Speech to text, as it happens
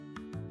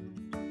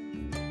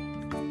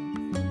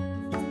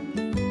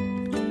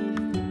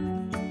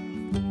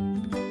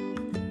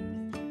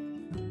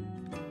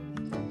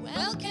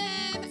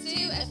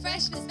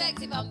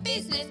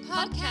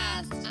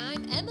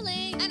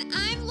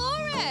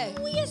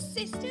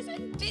sisters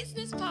and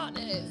business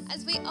partners.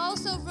 As we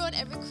also run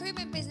a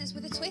recruitment business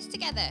with a twist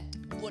together.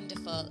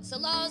 Wonderful. So,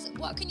 Lars,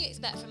 what can you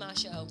expect from our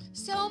show?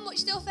 So much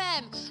stuff,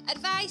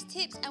 advice,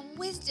 tips and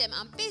wisdom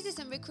on business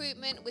and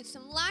recruitment with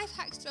some life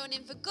hacks thrown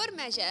in for good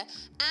measure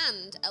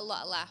and a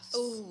lot of laughs.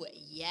 Oh,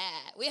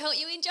 yeah. We hope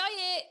you enjoy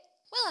it.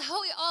 Well, I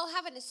hope you're all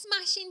having a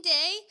smashing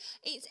day.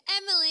 It's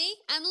Emily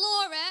and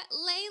Laura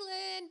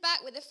Leyland back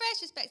with a fresh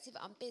perspective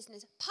on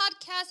business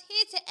podcast,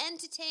 here to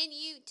entertain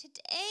you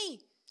today.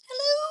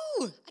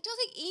 Hello. I don't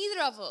think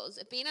either of us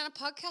have been on a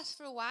podcast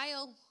for a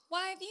while.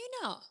 Why have you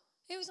not?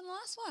 Who was on the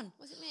last one?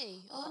 Was it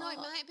me? Oh no, it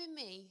might have been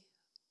me.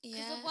 Because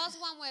Yeah. there was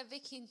one where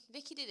Vicky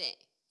did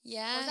it.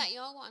 Yeah. Or was that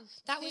your one?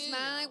 That was Who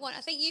my knows? one.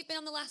 I think you've been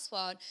on the last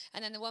one,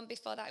 and then the one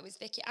before that was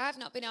Vicky. I've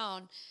not been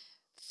on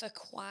for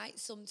quite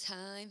some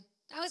time.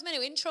 I was meant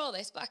to intro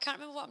this, but I can't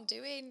remember what I'm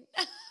doing.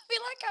 I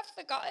feel like I've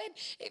forgotten.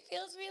 It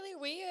feels really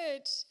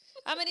weird.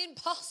 I'm an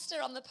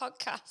imposter on the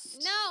podcast.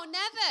 No,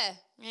 never.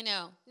 I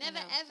know. Never,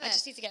 ever. I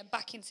just need to get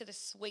back into the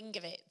swing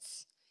of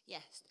it.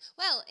 Yes.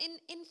 Well, in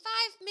 5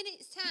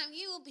 minutes' time,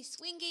 you will be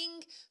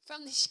swinging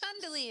from the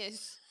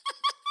chandeliers.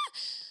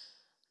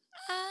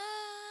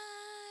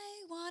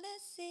 I want to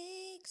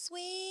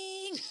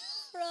swing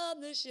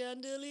from the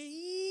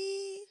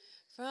chandelier.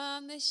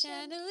 From the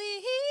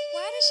chandelier.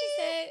 Why does she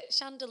say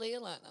chandelier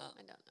like that?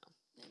 I don't know.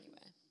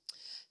 Anyway.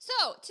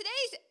 So,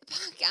 today's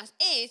podcast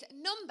is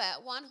number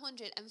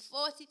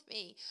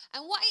 143.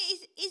 And what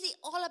is it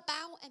all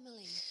about,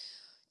 Emily?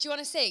 Do you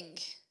want to sing?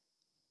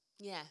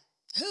 Yeah.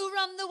 Who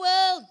run the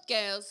world?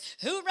 Girls.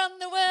 Who run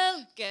the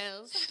world?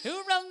 Girls.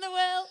 Who run the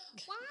world?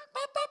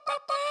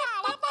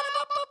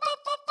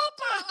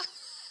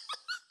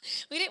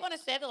 We didn't want to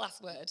say the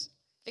last word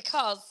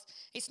because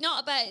it's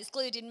not about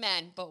excluding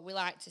men, but we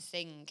like to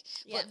sing.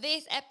 Yeah. But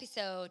this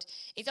episode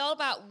is all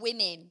about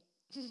women.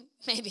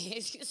 Maybe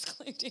it's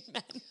excluding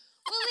men.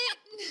 Well,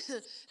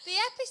 the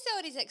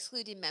episode is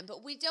excluding men,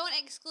 but we don't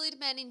exclude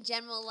men in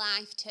general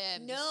life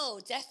terms. No,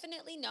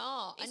 definitely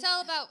not. It's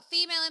all about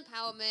female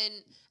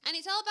empowerment, and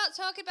it's all about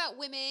talking about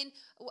women,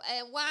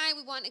 why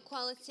we want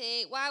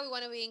equality, why we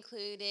want to be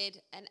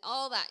included, and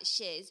all that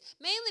shiz.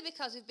 Mainly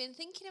because we've been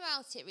thinking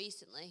about it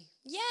recently.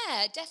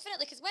 Yeah,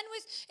 definitely. Because when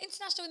was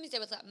International Women's Day?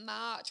 Was like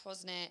March,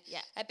 wasn't it?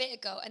 Yeah. A bit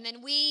ago. And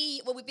then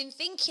we've been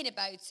thinking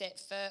about it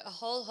for a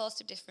whole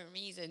host of different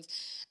reasons.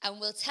 And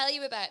we'll tell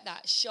you about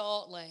that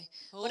shortly.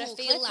 But I Ooh,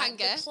 feel like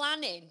cliffhanger.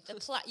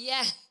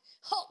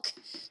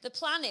 the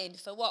planning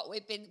for what we're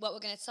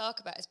going to talk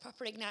about has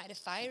proper ignited a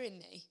fire in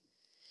me.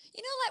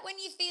 You know, like when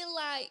you feel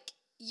like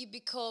you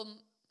become,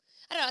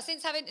 I don't know,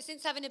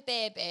 since having a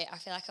baby, I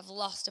feel like I've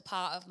lost a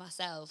part of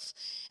myself.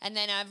 And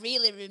then I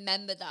really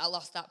remembered that I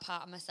lost that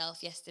part of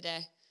myself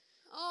yesterday.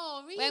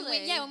 Oh,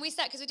 really? When we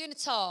start, because we're doing a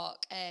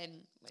talk,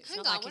 it's Hang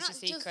not on, like we're it's not a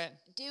secret.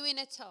 just doing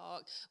a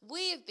talk.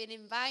 We have been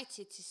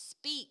invited to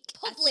speak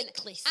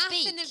Publicly at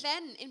speak. an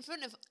event in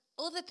front of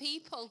other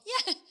people.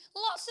 Yeah,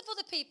 lots of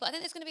other people. I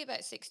think there's going to be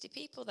about 60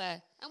 people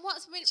there. And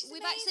is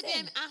we've actually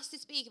been amazing. asked to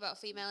speak about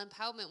female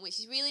empowerment, which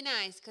is really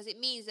nice because it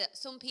means that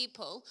some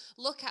people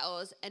look at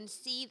us and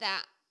see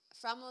that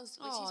from us,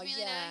 which is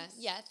really nice.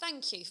 Yeah,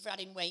 thank you for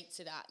adding weight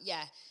to that.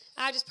 Yeah,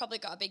 I just probably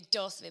got a big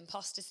dose of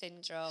imposter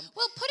syndrome.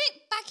 Well, put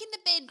it back in the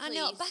bin, please. I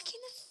know, back in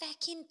the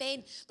fecking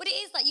bin. But it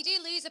is like you do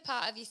lose a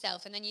part of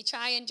yourself and then you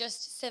try and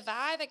just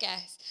survive, I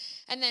guess.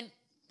 And then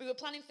we were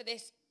planning for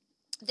this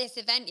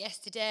event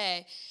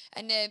yesterday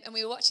and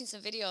we were watching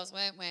some videos,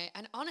 weren't we?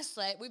 And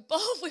honestly, we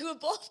were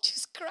both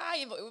just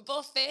crying, but we were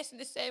both facing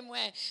the same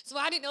way. So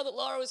I didn't know that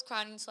Laura was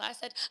crying until I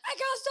said, I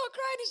can't stop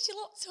crying, and she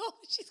looked up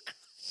and she's crying.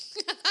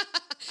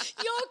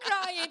 You're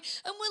crying,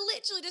 and we're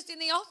literally just in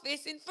the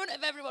office in front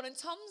of everyone, and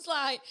Tom's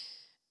like,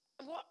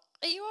 what,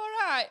 are you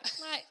all right?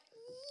 I'm like,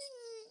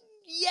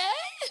 yeah,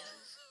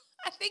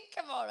 I think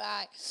I'm all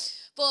right.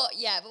 But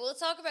we'll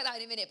talk about that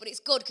in a minute. But it's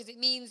good because it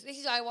means, this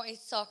is why I wanted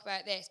to talk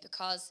about this,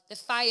 because the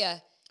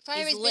fire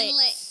Fire is has lit. been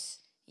lit.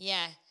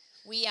 Yeah,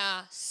 we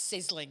are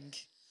sizzling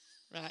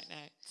right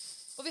now.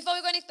 But before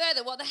we go any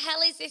further, what the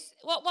hell is this?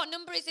 What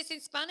number is this in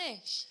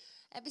Spanish?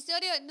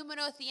 Episodio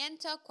número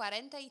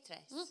 143.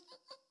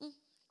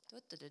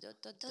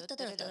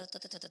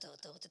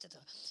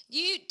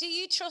 Do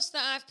you trust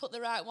that I've put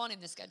the right one in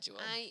the schedule?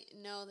 I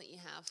know that you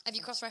have. Have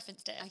you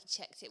cross-referenced it? I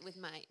checked it with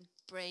my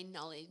brain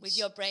knowledge. With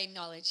your brain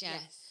knowledge, yeah.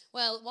 Yes.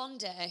 Well, one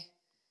day,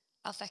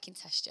 I'll fucking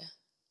test you.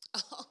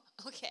 Oh,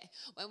 okay.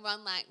 When we're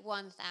on like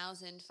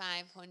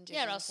 1,500.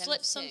 Yeah, I'll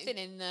slip something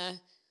in there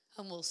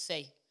and we'll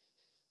see.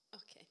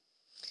 Okay.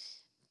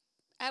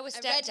 Our red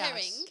stepdad,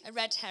 herring? a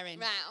red herring.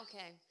 Right,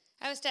 okay.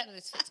 Our stepdad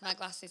has fixed my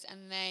glasses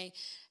and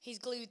he's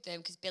glued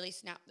them because Billy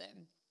snapped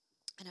them.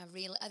 And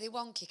are they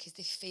wonky because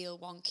they feel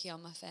wonky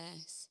on my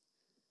face?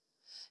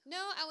 No,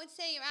 I would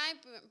say your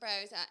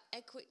eyebrows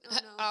are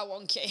Are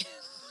wonky.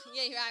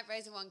 Yeah, your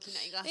eyebrows are wonky,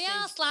 not your glasses. They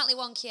are slightly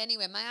wonky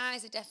anyway. My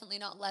eyes are definitely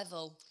not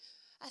level.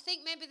 I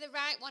think maybe the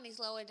right one is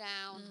lower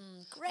down.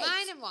 Great.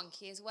 Mine are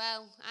wonky as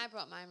well. I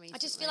brought mine recently. I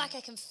just feel like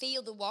I can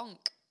feel the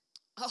wonk.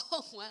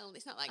 Oh, well,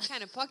 it's not that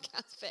kind of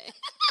podcast bit.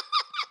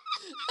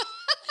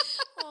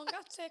 on,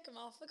 God, take them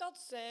off, for God's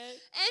sake.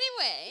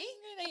 Anyway,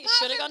 You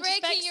should have gone to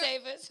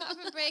Specsavers. Apart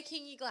from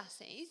breaking your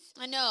glasses.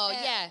 I know,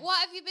 yeah. What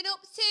have you been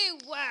up to?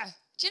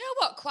 Do you know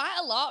what? Quite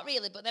a lot,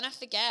 really, but then I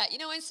forget. You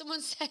know when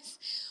someone says,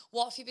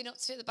 what have you been up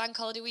to at the bank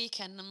holiday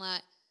weekend? And I'm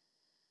like,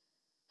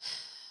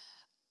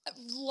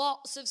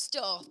 lots of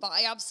stuff, but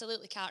I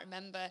absolutely can't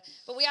remember.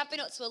 But we have been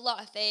up to a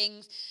lot of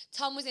things.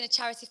 Tom was in a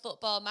charity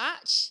football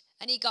match,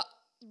 and he got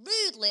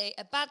rudely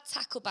a bad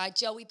tackle by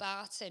Joey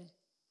Barton.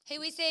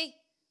 Who is he?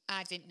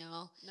 I didn't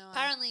know. No.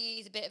 Apparently,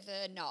 he's a bit of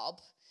a knob.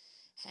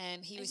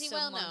 Is he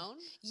well known?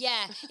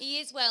 Yeah, he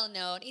is well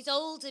known. He's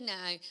older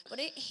now, but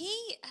I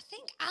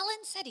think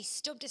Alan said he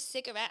stubbed a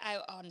cigarette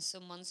out on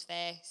someone's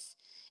face,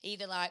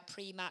 either like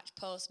pre-match,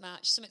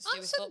 post-match, something to do On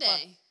with Sunday?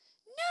 football.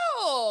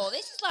 No,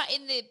 this is like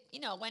in the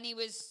when he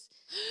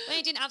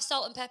didn't have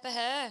salt and pepper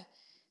hair,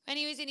 when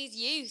he was in his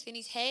youth, in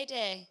his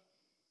heyday.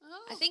 Oh.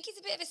 I think he's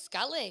a bit of a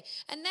scally.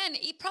 And then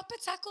he proper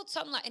tackled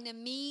Tom like in a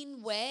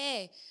mean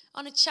way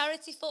on a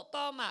charity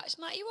football match.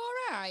 I'm like, you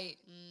all right?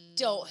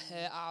 Don't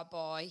hurt our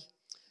boy.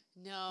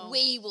 No.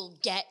 We will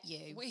get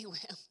you. We will.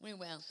 We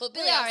will. But We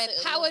Billy are absolutely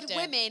empowered loved it.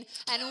 women,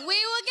 and we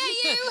will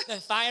get you.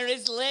 The fire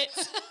is lit.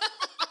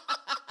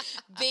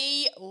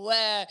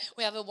 Beware.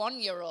 We have a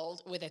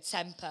 1-year-old with a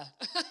temper.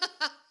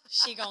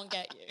 She gonna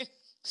get you.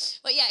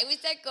 But yeah, it was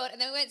dead good. And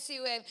then we went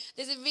to,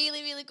 there's a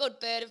really, really good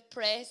bird of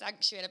prey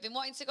sanctuary. And I've been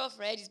wanting to go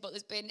for ages, but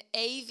there's been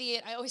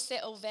avian, I always say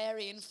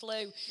ovarian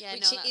flu, Yeah,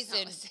 which no, it that's not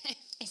isn't. the same.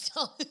 It's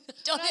all,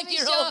 don't know I'm if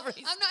your sure,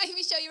 ovaries. I'm not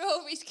even sure your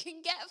ovaries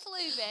can get flu,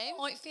 babe.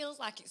 Oh, it feels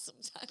like it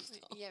sometimes.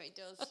 Though. Yeah, it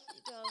does.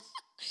 It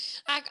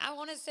does. I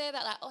want to say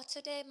that, like, oh,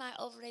 today my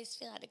ovaries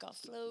feel like they got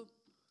flu.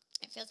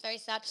 It feels very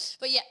sad.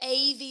 But yeah,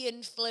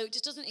 avian flu.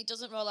 It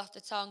doesn't roll off the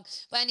tongue.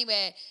 But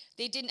anyway,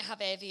 they didn't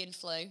have avian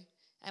flu.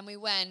 And we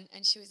went,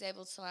 and she was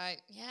able to, like,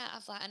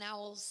 have, like, an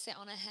owl sit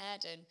on her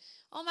head. And,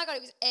 oh, my God,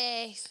 it was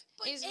ace.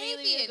 But it was avian,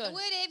 really, really good. the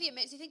word avian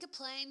makes you think of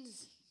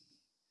planes.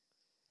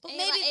 But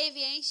Like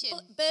aviation.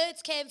 But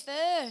birds came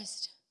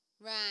first.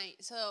 Right,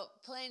 so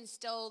planes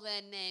stole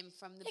their name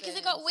from the birds. Because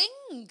they got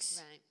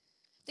wings. Right.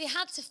 They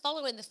had to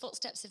follow in the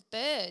footsteps of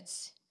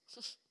birds.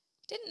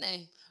 Didn't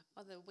they?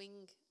 Or the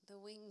wing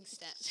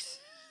steps.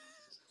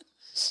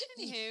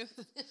 Anywho.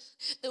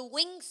 The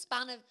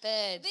wingspan of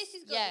birds. This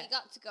is good that you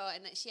got to go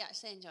and that she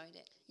actually enjoyed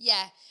it.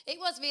 Yeah, it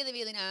was really,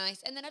 really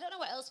nice. And then I don't know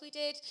what else we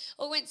did.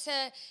 We went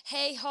to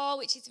Hey Haw,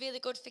 which is really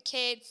good for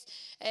kids.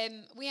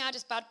 We are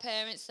just bad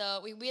parents,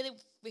 so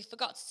we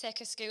forgot to take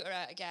a scooter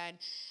out again.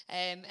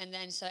 And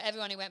then so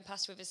everyone who went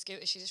past with a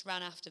scooter, she just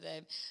ran after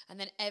them. And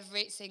then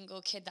every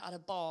single kid that had a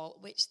ball,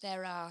 which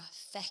there are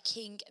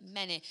fecking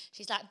many,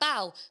 she's like,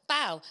 bow,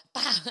 bow,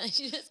 bow. And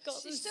she just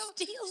goes and steals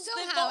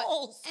the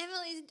balls.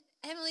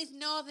 Emily's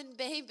northern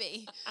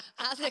baby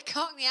has a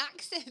Cockney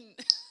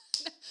accent.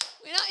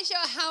 We're not sure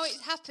how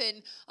it's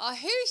happened or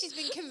who she's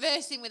been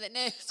conversing with at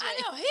nursery.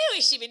 I know, who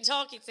has she been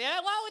talking to?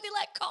 Why would they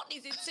let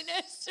Cockneys into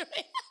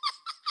nursery?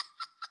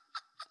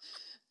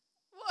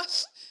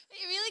 What?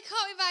 It really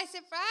caught me by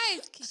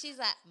surprise because she's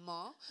like,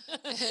 "Ma,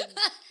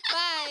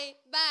 bye,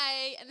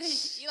 bye," and then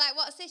you're like,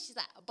 "What's this?" She's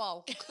like, "A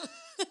ball."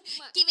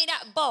 Give me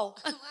that ball.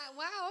 I'm like,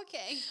 "Wow,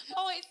 okay."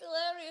 Oh, it's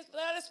hilarious.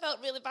 But I just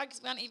felt really bad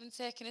because we hadn't even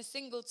taken a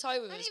single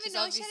toy with us. I didn't even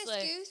know she had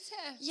a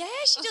scooter. Yeah,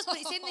 she does, but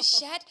it's in the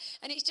shed,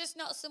 and it's just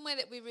not somewhere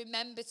that we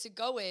remember to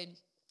go in.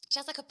 She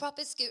has like a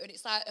proper scooter, and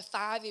it's like a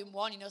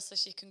 5-in-1, so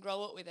she can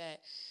grow up with it.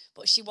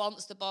 But she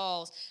wants the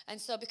balls.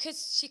 And so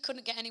because she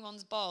couldn't get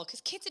anyone's ball,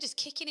 because kids are just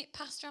kicking it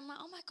past her, I'm like,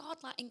 oh my God,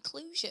 like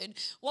inclusion.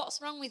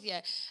 What's wrong with you?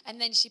 And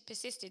then she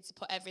persisted to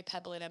put every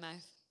pebble in her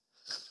mouth.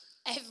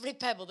 Every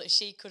pebble that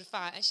she could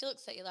find. And she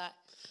looks at you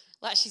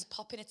like she's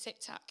popping a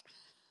Tic Tac.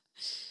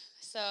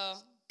 So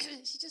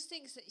She just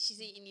thinks that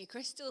she's eating your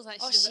crystals like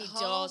she does at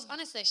home. does.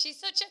 Honestly, she's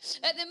such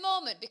a... At the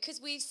moment,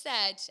 because we've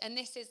said, and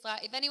this is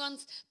like, if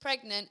anyone's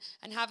pregnant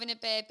and having a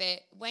baby,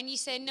 when you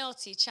say no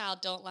to your child,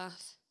 don't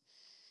laugh.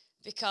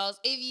 Because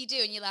if you do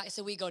and you're like,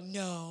 so we go,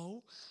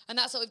 no. And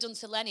that's what we've done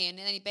to Lenny. And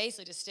then he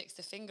basically just sticks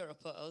the finger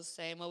up at us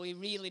saying, well, we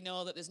really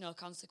know that there's no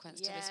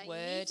consequence to this word.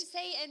 You need to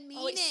say it and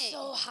mean it's it.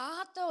 so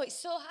hard, though. It's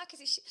so hard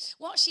because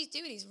what she's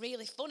doing is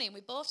really funny. And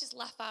we both just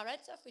laugh our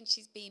heads off when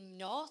she's being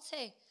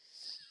naughty.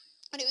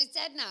 And it was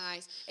dead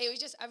nice. It was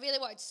just, I really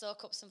wanted to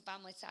soak up some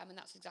family time, and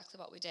that's exactly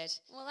what we did.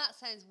 Well, that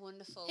sounds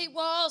wonderful. It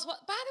was. By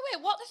the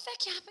way, what the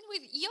feck happened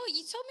with you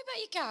told me about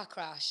your car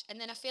crash,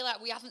 and then I feel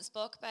like we haven't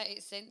spoke about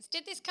it since.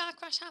 Did this car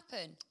crash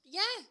happen?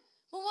 Yeah.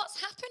 Well,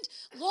 what's happened?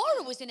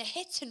 Laura was in a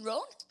hit and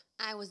run.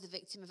 I was the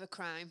victim of a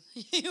crime.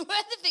 You were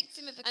the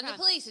victim of a crime. And the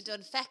police have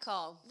done feck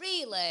all.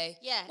 Really?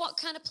 Yes. What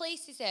kind of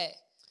police is it?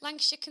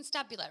 Lancashire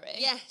Constabulary?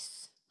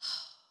 Yes.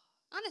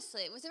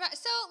 Honestly, it was about...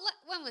 So,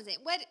 when was it?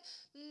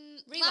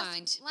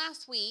 Rewind.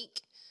 Last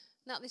week,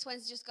 not this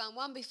Wednesday, just gone,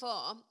 one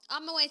before,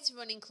 on my way to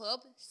running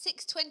club,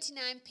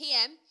 6:29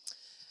 p.m.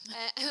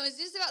 I was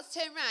just about to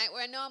turn right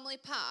where I normally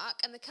park,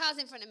 and the cars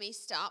in front of me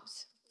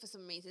stopped for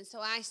some reason, so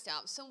I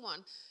stopped.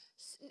 Someone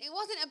It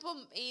wasn't a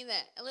bump either,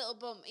 a little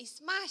bump. He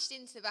smashed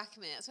into the back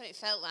of me. That's what it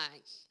felt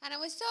like. And I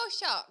was so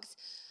shocked.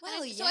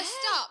 Well, So I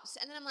stopped,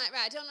 and then I'm like,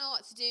 right, I don't know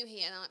what to do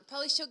here. And I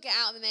probably should get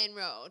out of the main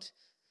road,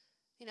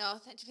 you know,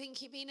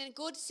 being a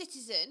good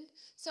citizen.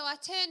 So I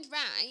turned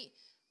right,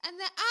 and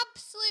the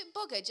absolute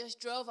bugger just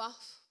drove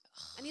off.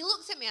 And he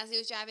looked at me as he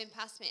was driving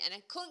past me, and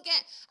I couldn't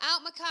get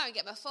out my car and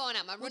get my phone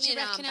out, my Would you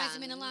running recognise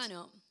him in a armband.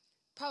 lineup?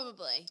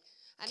 Probably.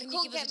 And Can I you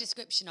couldn't give us a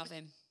description of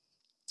him?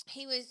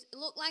 He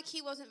looked like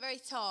he wasn't very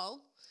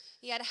tall.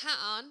 He had a hat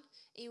on.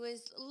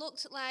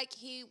 Looked like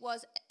he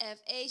was of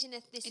Asian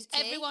ethnicity. Is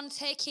everyone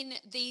taking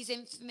these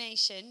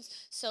informations?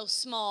 So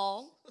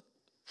small.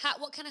 Hat,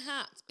 what kind of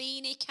hat?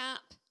 Beanie, cap?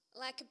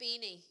 Like a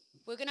beanie.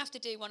 We're going to have to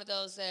do one of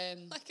those...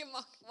 Like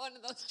one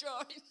of those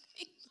drawing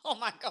things. Oh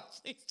my God,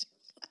 please do.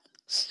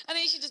 I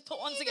think you should just put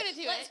one together.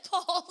 Let's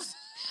pause.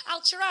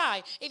 I'll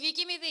try. If you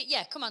give me the...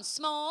 Yeah, come on.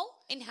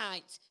 Small in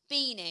height.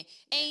 Beanie.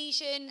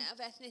 Asian. Of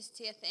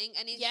ethnicity, I think.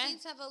 And he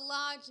seems to have a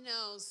large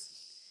nose.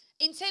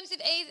 In terms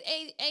of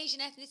Asian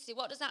ethnicity,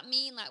 what does that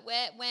mean? Like,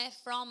 where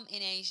from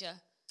in Asia?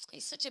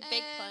 It's such a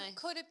big place.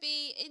 Could it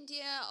be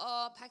India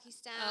or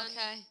Pakistan?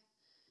 Okay.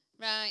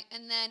 Right.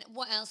 And then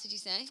what else did you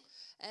say?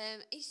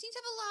 He seems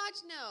to have a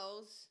large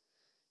nose.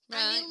 Right.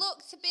 And he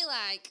looked to be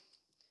like...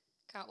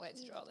 Can't wait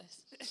to draw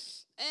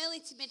this. Early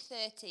to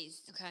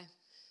mid-30s. Okay.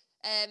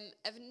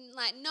 Of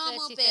like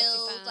normal 30,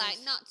 build, 35. like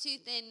not too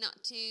thin,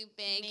 not too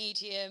big.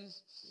 Medium.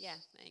 Yeah,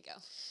 there you go.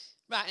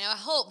 Right, now I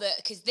hope that,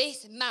 because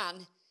this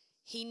man,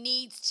 he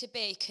needs to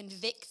be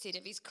convicted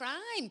of his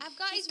crime. I've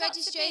got his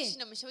registration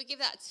number. Shall we give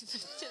that to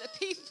the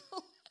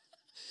people?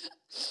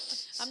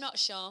 I'm not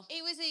sure.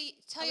 It was a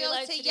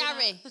allowed to Toyota do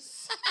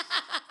Yaris.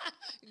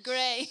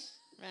 Grey.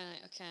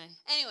 Right, okay.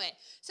 Anyway,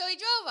 so he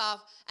drove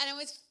off, and I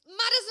was mad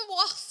as a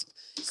wasp.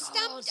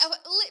 Stamped,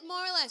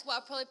 more or less what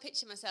I probably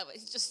picture myself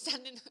is just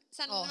standing in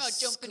the road,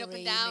 jumping up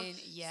and down,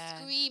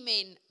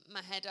 screaming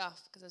my head off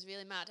because I was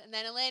really mad. And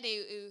then a lady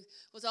who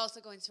was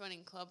also going to a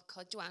running club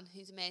called Joanne,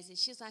 who's amazing,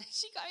 she was like,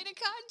 she got in a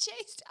car and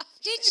chased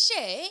after Did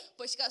she?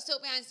 But she got stuck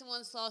behind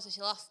someone's slow, so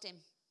she lost him.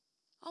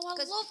 Oh, I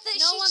love that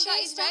no she one got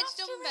his chased reg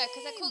after number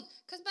him.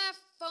 because my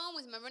phone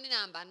was my running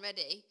armband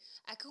ready.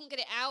 I couldn't get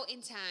it out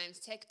in time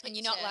to take a picture. And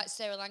you're not like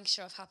Sarah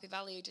Lancashire of Happy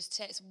Valley who just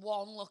takes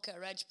one look at a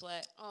reg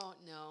plate. Oh,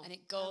 no. And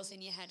it goes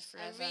in your head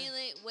forever. I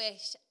really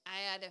wish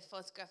I had a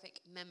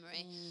photographic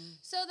memory.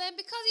 So then,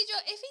 because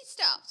if he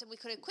stopped and we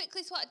could have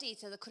quickly swatted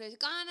details, I could have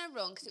gone on a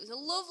run because it was a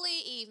lovely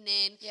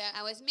evening. Yeah.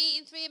 I was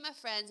meeting 3 of my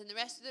friends and the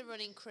rest of the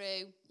running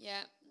crew.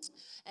 Yeah.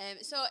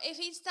 So if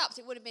he'd stopped,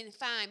 it would have been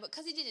fine. But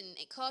because he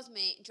didn't, it caused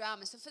me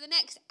drama. So for the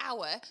next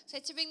hour, so I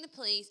had to ring the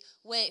police,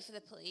 wait for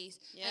the police.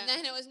 Yeah. And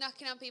then I was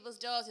knocking on people's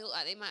doors who looked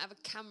like they might have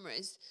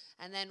cameras.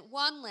 And then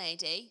one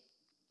lady,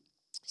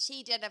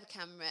 she did have a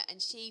camera,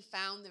 and she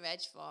found the reg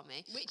for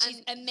me. Which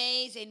is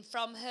amazing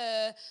from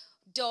her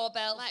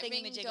doorbell like ring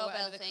thingamajig or doorbell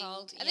whatever they're thing.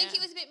 called. I think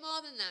it was a bit more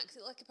than that because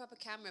it looked like a proper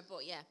camera,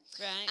 but yeah.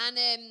 Right. And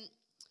and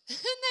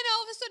then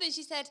all of a sudden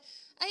she said,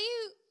 "Are you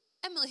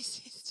Emily's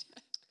sister?"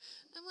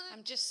 I'm like,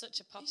 I'm just such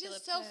a popular "You're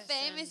just so person.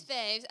 famous,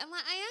 babes." I'm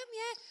like, "I am,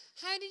 yeah.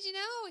 How did you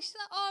know?" She's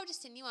like, "Oh, I've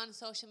just seen you on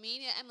social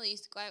media." Emily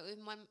used to go out with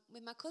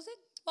my cousin,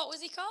 What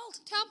was he called?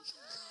 Tom.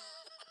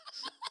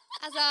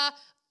 As are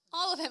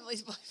all of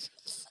Emily's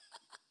boyfriends.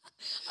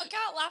 I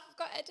can't laugh. I've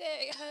got a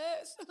headache. It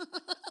hurts.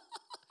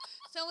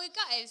 So we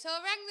got him. So I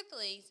rang the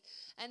police,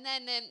 and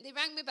then they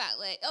rang me back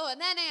late. Oh, and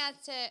then I had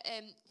to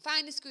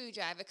find a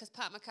screwdriver because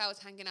part of my car was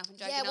hanging off and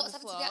dragging on the what's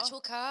floor. happened to the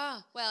actual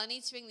car? Well, I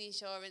need to ring the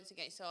insurance and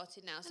get it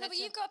sorted now. No, but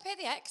you've got to pay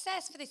the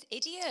excess for this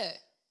idiot.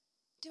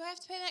 Do I have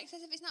to pay the excess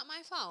if it's not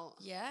my fault?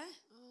 Yeah.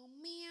 Oh,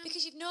 man.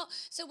 Because you've not...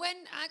 So when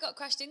I got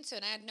crashed into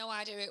and I had no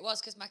idea who it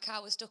was because my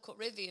car was stuck up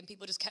Rivy and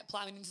people just kept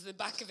ploughing into the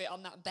back of it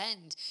on that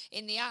bend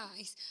in the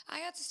ice, I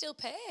had to still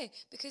pay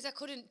because I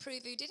couldn't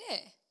prove who did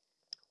it.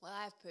 Well,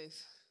 I have proof.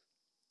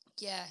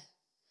 Yeah.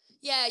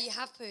 Yeah, you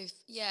have proof.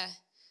 Yeah.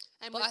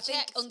 And But we've I think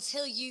checked.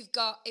 until you've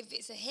got... If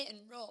it's a hit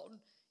and run,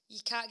 you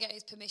can't get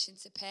his permission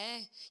to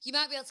pay. You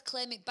might be able to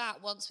claim it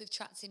back once we've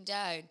tracked him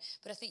down,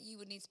 but I think you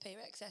would need to pay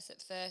your excess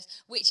at first,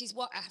 which is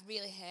what I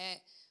really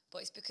hate.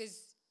 But it's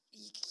because...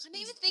 I didn't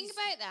even think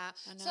about that.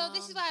 I So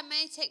this know. is why I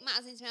may take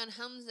matters into my own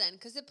hands then,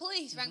 because the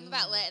police rang me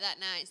back later that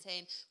night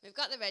saying, "We've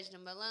got the reg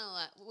number, blah,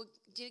 blah, blah.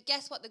 Do you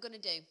guess what they're going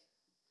to do?"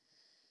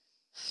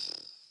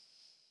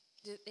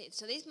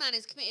 So this man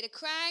has committed a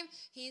crime.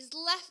 He's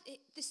left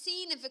the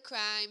scene of the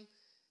crime.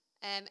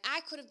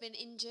 I could have been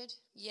injured.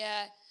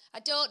 Yeah, I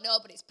don't know,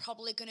 but it's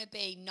probably going to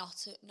be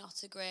not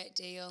a great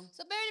deal.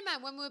 So bearing in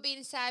mind, when we were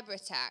being cyber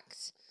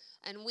attacked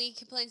and we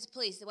complained to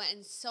police, they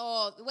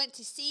went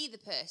to see the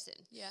person.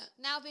 Yeah.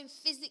 Now I've been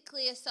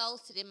physically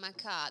assaulted in my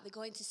car. They're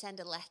going to send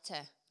a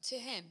letter. To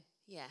him.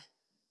 Yeah.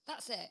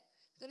 That's it.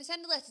 going to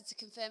send a letter to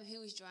confirm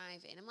who was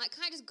driving. I'm like,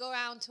 can't I just go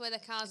around to where the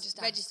car's just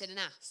registered and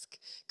ask?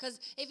 Because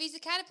if he's the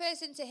kind of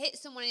person to hit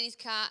someone in his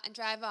car and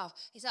drive off,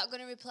 he's not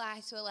going to reply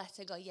to a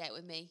letter, go, yeah, it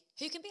was me.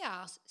 Who can be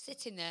arsed,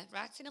 sitting there,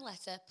 writing a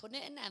letter, putting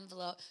it in an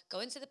envelope,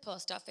 going to the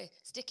post office,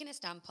 sticking a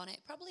stamp on it,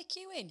 probably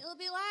queuing. It'll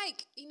be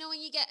like, you know,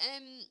 when you get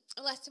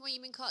a letter when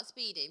you've been caught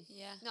speeding?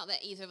 Yeah. Not that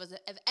either of us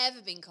have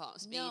ever been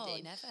caught speeding. No,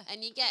 never.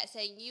 And you get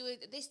saying, you were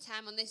this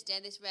time on this day,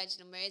 this reg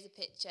number, here's a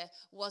picture.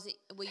 Were you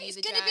It's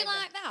the going driver? to be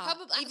like that,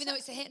 Probably, even though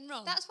it's a hit and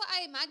run. That's what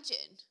I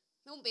imagine.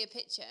 There won't be a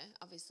picture,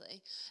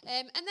 obviously.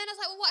 And then I was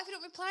like, well, what if I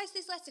don't reply to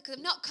this letter? Because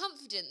I'm not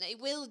confident that he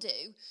will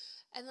do.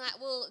 And like,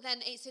 well, then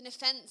it's an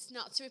offence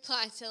not to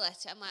reply to a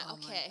letter. I'm like, Oh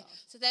my okay. God.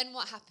 So then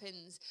what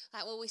happens?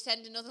 Like, well, we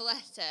send another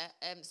letter,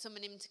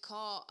 summon him to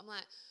court. I'm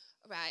like,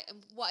 right,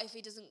 and what if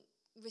he doesn't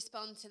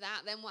respond to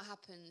that? Then what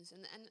happens?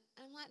 And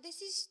I'm like,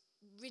 this is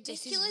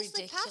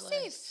ridiculously passive.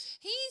 ridiculous.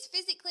 He's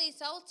physically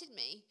assaulted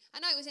me.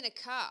 I know it was in a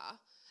car.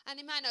 And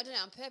he might not have done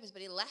it on purpose,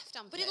 but he left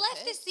on purpose. But he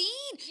left the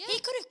scene. Yeah. He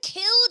could have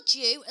killed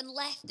you and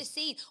left the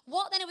scene.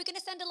 What then? Are we going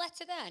to send a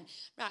letter then?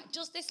 Right,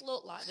 does this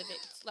look like the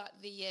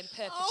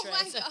perpetrator? Oh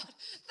my God.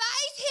 That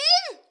is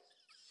him!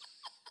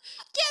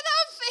 Get that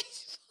on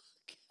Facebook.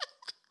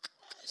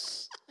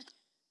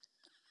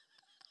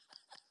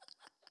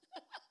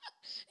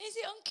 Is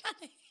it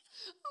uncanny?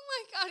 Oh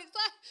my God,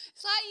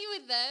 it's like you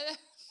were there.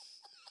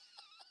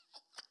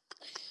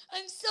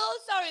 I'm so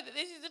sorry that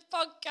this is a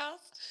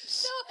podcast.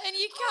 And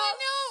you I can't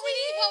know.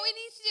 see What we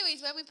need to do is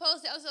when we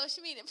post it on social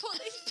media, put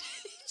this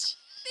picture.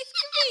 This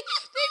can be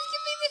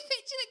the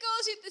picture that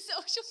goes with the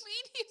social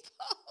media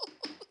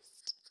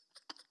post.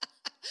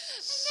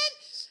 And then,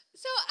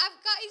 so I've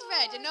got his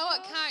reg. I know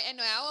what car. I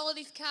know how old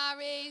his car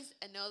is.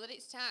 I know that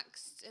it's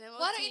taxed.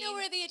 Why don't you know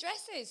where the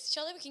address is?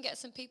 Surely we can get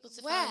some people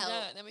to find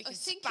out and then we can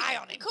spy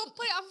on him. Could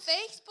put it on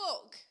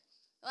Facebook.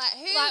 Like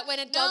who? Like when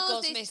a dog knows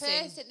goes this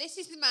missing. Person? This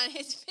is the man.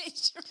 His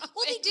picture.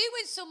 Well, they do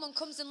when someone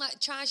comes and like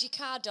tries your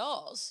car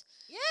doors.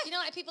 Yeah. You know,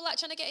 like people like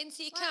trying to get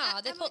into your Well,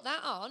 car. They put that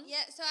on. Yeah.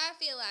 So I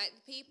feel like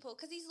the people,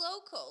 because he's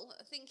local.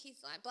 I think he's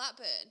like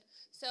Blackburn.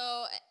 So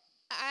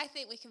I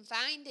think we can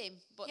find him.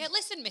 But Yeah,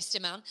 listen,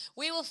 Mr. Man,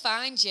 we will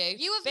find you.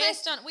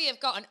 We have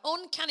got an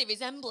uncanny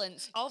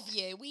resemblance of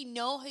you. We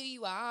know who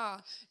you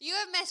are. You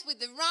have messed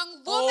with the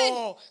wrong woman.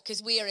 Oh,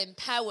 because we are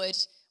empowered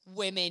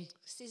women.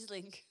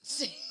 Sizzling.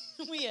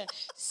 We are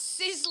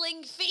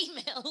sizzling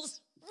females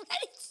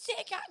ready to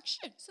take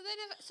action. So then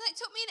it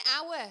took me an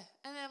hour.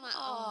 And then I'm like,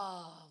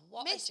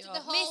 What missed a job. the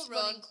whole Missed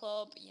running run.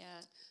 club,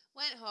 yeah.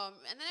 Went home,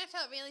 and then I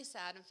felt really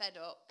sad and fed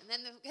up. And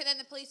then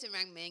the policeman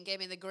rang me and gave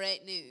me the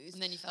great news.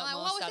 And then you felt I'm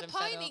like, more what sad was and the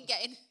fed point in up?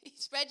 getting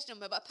his reg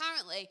number? But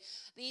apparently,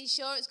 the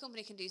insurance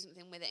company can do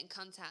something with it and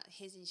contact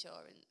his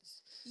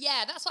insurance.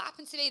 Yeah, that's what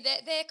happened to me.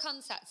 They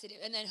contacted it,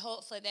 and then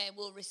hopefully they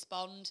will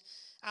respond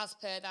as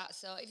per that.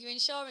 So if your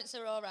insurance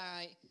are all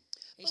right,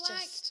 it's But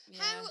just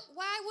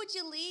why would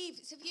you leave?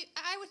 So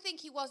I would think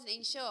he wasn't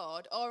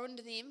insured or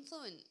under the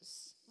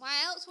influence. Why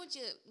else would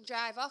you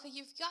drive off? If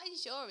you've got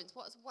insurance,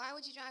 why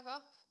would you drive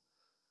off?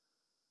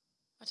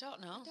 I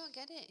don't know. I don't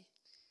get it.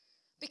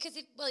 Because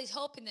he's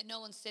hoping that no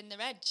one's seen the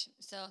reg,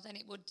 so then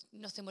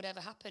nothing would ever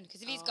happen.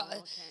 Because if he's got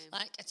a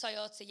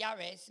Toyota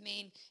Yaris, I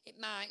mean,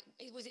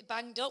 was it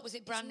banged up? Was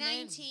it brand new?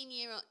 19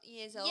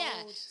 years old.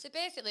 Yeah. So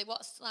basically,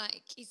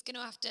 he's going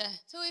to have to.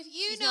 So if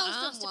you he's know not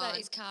asked someone about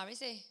his car, is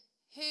he?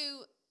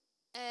 who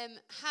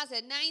has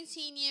a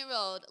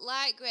 19-year-old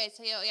light grey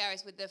Toyota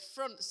Yaris with the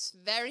fronts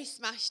very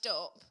smashed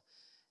up,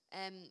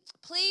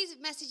 please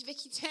message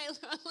Vicky Taylor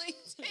on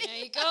LinkedIn. There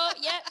you go.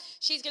 Yep.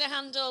 She's going to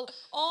handle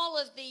all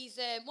of these,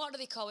 what do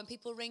they call when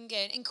people ring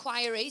in?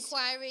 Inquiries.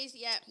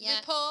 Yeah.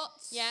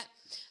 Reports. Yeah.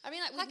 I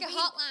mean, Like a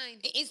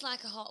hotline. It is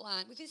like a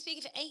hotline. We've been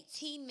speaking for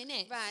 18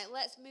 minutes. Right,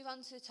 let's move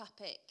on to the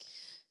topic.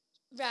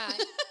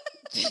 Right.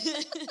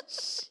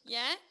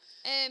 Yeah.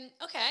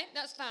 Okay,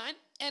 that's fine.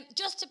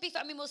 Just to be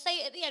fair, I mean, we'll say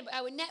it at the end, but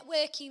our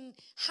networking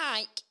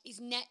hike is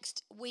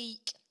next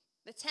week.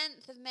 The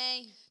 10th of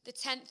May. The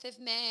 10th of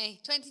May.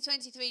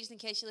 2023, just in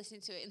case you're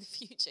listening to it in the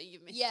future,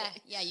 you've missed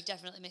it. Yeah, you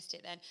definitely missed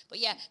it then. But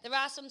yeah, there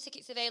are some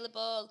tickets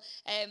available.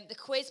 The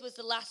quiz was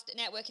the last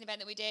networking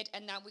event that we did,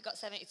 and now we got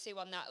 72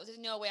 on that. There's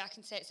no way I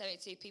can take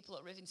 72 people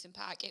at Rivington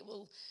Park. It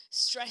will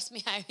stress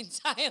me out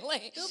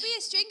entirely. There'll be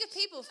a string of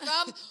people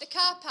from the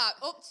car park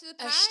up to the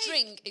park. A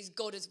string is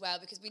good as well,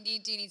 because we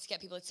do need to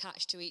get people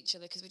attached to each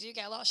other, because we do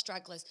get a lot of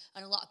stragglers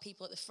and a lot of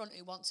people at the front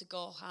who want to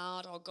go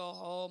hard or go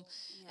home.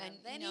 Yeah, And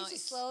they need to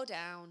slow down.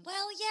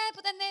 Well, yeah,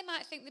 but then they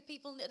might think the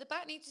people at the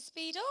back need to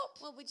speed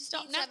up. Well, we just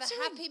Stop need to have a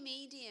nattering. happy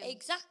medium.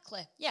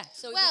 Exactly. Yeah.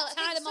 So Well, we I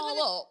tie think them some of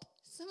all up.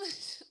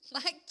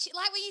 like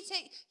when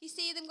you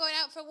see them going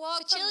out for a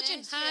walk For children,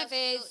 nursery or high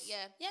school. vis.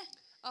 Yeah.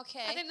 Yeah.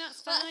 Okay. I think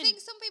that's But I fine. think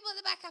some people at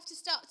the back have to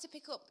stop to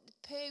pick up the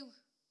poo,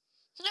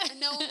 and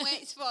no one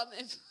waits for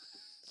them.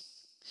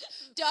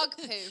 Dog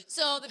poo.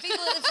 So the people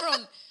at the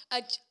front,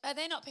 are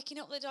they not picking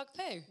up the dog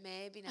poo?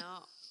 Maybe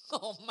not.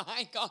 Oh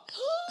my God.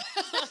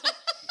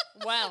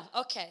 Well,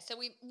 okay. So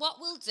what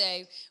we'll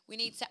do, we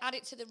need to add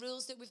it to the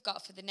rules that we've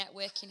got for the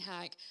networking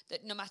hike,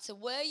 that no matter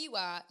where you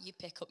are, you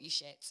pick up your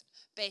shit.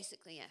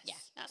 Basically, yes. Yeah,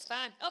 that's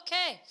fine.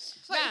 Okay.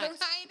 What, Right. you're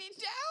writing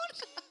it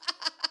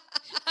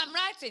down? I'm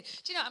writing.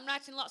 Do you know, I'm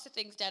writing lots of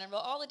things down. I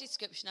wrote all the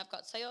description. I've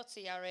got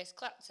Toyota Yaris,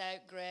 clapped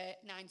out, grey,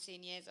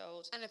 19 years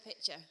old. And a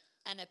picture.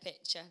 And a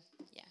picture.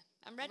 Yeah,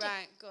 I'm ready.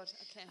 Right, good,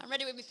 okay. I'm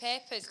ready with my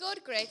papers.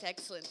 Good, great,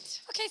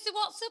 excellent. Okay, so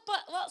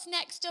what's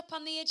next up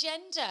on the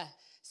agenda?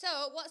 So,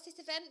 what's this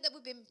event that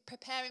we've been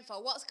preparing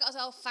for? What's got us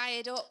all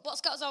fired up?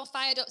 What's got us all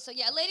fired up? So,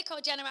 yeah, a lady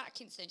called Jenna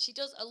Atkinson. She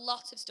does a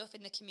lot of stuff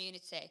in the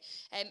community.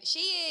 She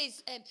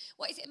is,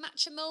 what is it,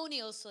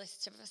 matrimonial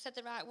solicitor, if I said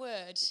the right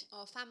word?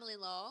 Or family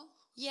law?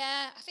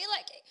 Yeah, I feel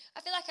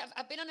like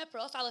I've been on her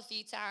profile a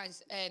few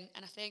times, and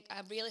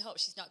I really hope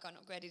she's not got an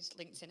upgraded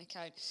LinkedIn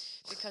account,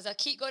 because I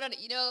keep going on it.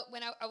 You know,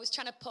 when I was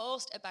trying to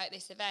post about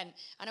this event,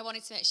 and I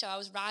wanted to make sure I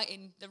was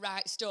writing the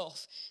right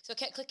stuff, so I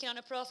kept clicking on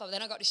her profile, but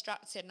then I got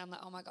distracted, and I'm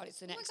like, oh my God,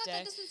 it's the next day. Oh my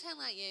God, that doesn't sound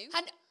like you.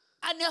 And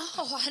I know,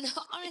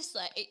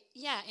 honestly,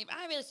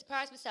 I really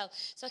surprised myself.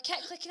 So I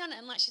kept clicking on it,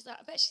 and she's like,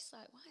 why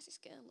is this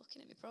girl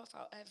looking at my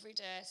profile every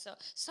day? So,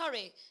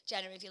 sorry,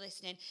 Jenna, if you're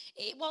listening.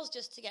 It was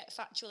just to get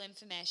factual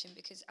information,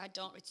 because I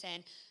don't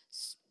retain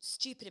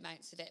stupid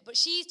amounts of it. But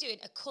she's doing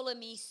a Colour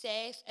Me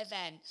Safe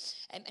event,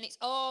 and it's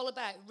all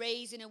about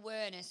raising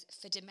awareness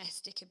for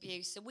domestic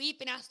abuse. So we've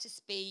been asked to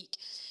speak.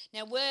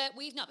 Now,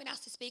 we've not been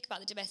asked to speak about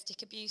the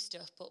domestic abuse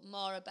stuff, but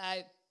more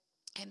about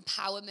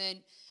empowerment,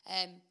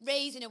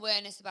 raising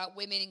awareness about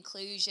women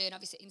inclusion,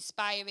 obviously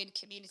inspiring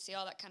community,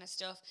 all that kind of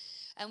stuff.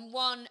 And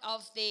one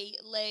of the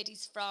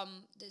ladies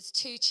there's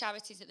two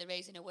charities that they're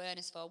raising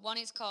awareness for. One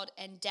is called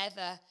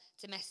Endeavour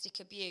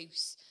Domestic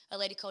Abuse, a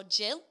lady called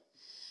Jill.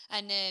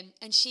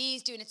 And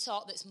she's doing a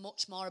talk that's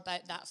much more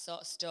about that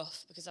sort of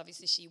stuff, because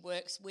obviously she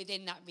works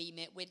within that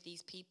remit with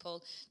these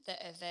people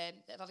that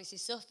have obviously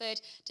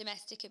suffered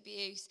domestic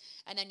abuse.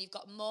 And then you've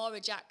got Maura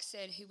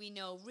Jackson, who we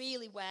know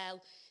really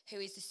well, who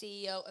is the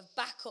CEO of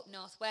Back Up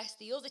Northwest,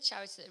 the other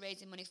charity that they're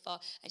raising money for.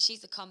 And she's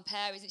the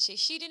compare, isn't she? Is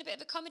she doing a bit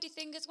of a comedy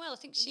thing as well? I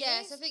think she is.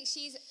 Yes, I think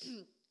she's...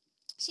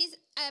 She's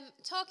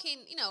talking,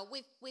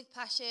 with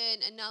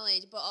passion and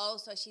knowledge, but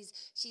also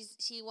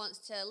she wants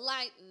to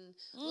lighten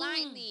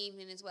the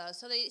evening as well,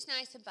 so that it's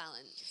nice and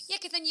balanced. Yeah,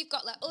 because then you've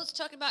got us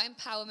talking about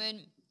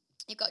empowerment,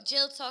 you've got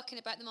Jill talking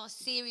about the more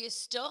serious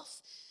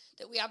stuff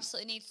that we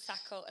absolutely need to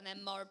tackle, and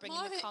then Maura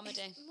bringing the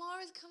comedy.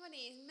 Maura's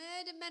comedy is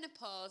murder,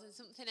 menopause, and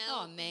something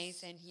else. Oh,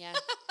 amazing! Yeah,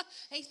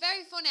 it's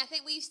very funny. I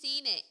think we've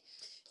seen it.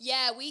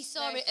 Yeah, we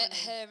saw it at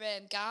her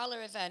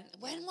gala event.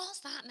 When was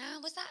that? Now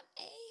was that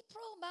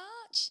April,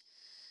 March?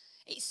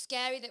 It's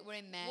scary that we're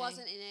in May. It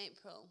wasn't in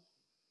April.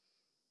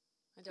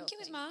 I think it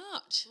was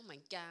March. Oh my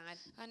God.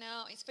 I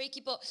know, it's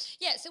freaky. But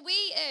yeah, so we,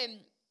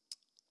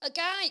 a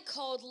guy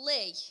called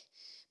Lee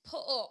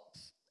put up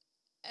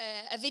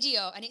a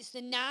video, and it's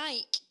a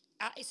Nike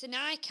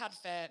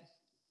advert.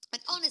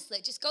 And honestly,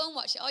 just go and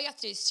watch it. All you have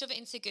to do is shove it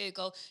into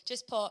Google,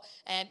 just put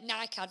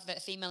Nike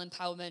advert, female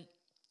empowerment.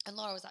 And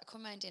Laura was like,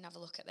 come round and have a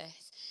look at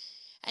this.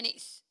 And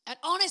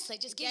honestly,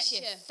 it just gives you.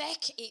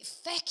 It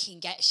fucking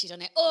gets you,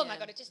 doesn't it? Oh my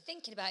God, just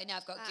thinking about it now,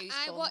 I've got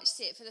goosebumps. I watched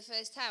it for the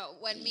first time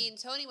when me and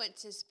Tony went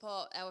to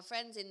support our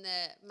friends in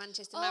the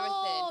Manchester Marathon.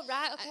 Marathon. Oh,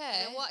 right,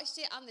 okay. And I watched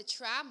it on the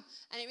tram,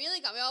 and it really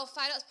got me all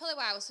fired up. That's probably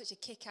why I was such a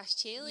kick-ass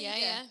cheerleader.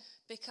 Yeah.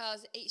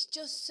 Because it's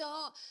just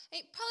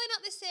it's probably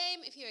not the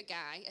same if you're a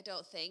guy, I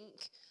don't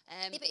think.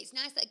 Yeah, but it's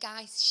nice that a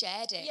guy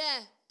shared it.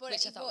 Yeah, but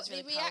which I thought was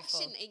really the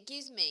reaction powerful. It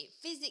gives me,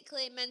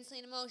 physically, mentally,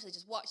 and emotionally,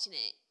 just watching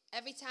it.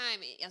 Every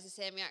time it has the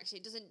same reaction.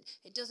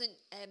 It doesn't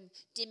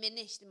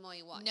diminish the more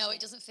you watch. No, it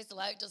doesn't fizzle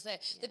out, does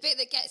it? Yeah. The bit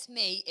that gets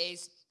me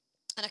is,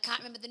 and I can't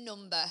remember the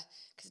number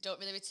because I don't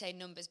really retain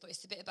numbers, but it's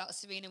the bit about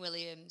Serena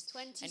Williams.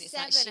 27, and it's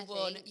like she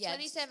won,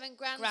 27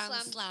 Grand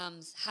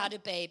Slams, had a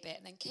baby,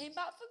 and then came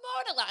back for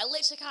more. And I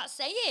literally can't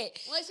say it.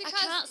 Well, it's because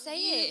I can't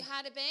say you've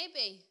had a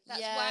baby.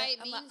 That's why it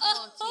means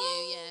more to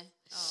you.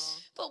 Yeah. Oh.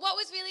 But what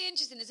was really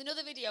interesting, there's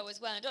another video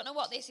as well. I don't know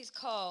what this is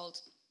called.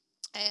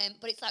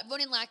 But it's like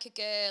running like a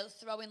girl,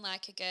 throwing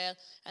like a girl,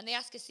 and they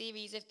ask a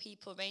series of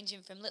people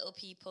ranging from little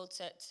people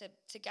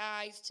to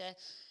guys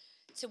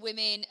to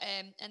women,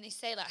 and they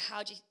say like,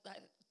 how do you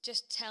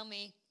just tell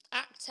me,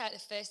 act out the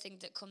first thing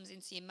that comes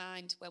into your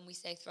mind when we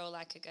say throw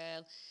like a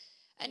girl.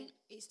 And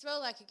it's throw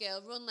like a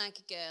girl, run like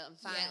a girl, and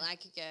fight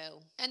like a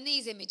girl. And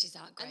these images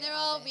aren't great. And they're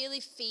all really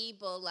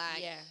feeble,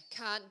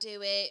 can't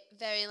do it,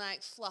 very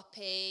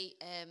floppy,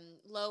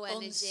 low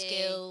energy,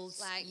 unskilled,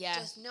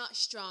 just not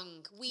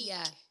strong, weak.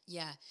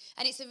 Yeah.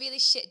 And it's a really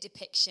shit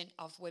depiction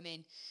of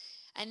women.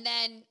 And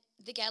then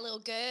they get a little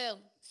girl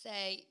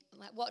say,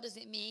 what does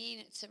it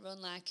mean to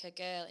run like a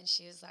girl? And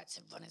she was like,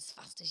 to run as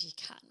fast as you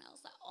can. And I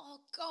was like, oh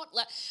God,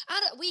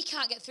 we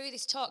can't get through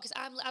this talk because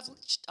I've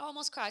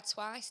almost cried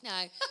twice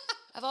now.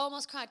 I've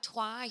almost cried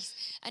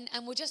twice.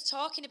 And we're just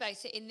talking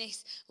about it in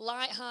this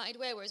light-hearted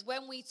way. Whereas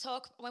when we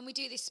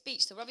do this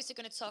speech, so we're obviously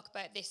going to talk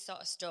about this sort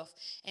of stuff,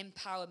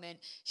 empowerment,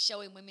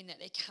 showing women that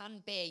they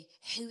can be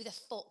who the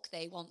fuck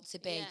they want to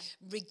be,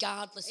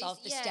 regardless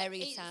of the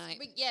stereotype.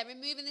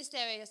 Removing the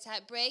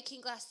stereotype,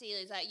 breaking glass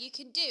ceilings. Like, you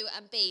can do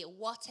and be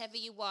whatever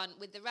you want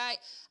with the right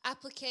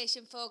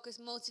application, focus,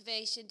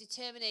 motivation,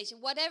 determination,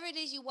 whatever it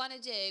is you want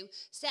to do.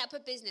 Set up a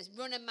business,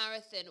 run a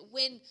marathon,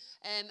 win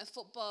a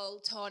football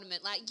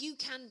tournament. Like, you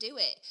can do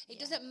it. It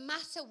doesn't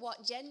matter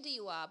what gender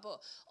you are, but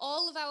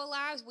all of our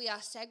lives we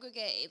are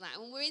segregated. Like,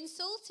 when we're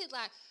insulted,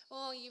 like,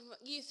 oh,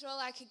 you throw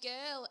like a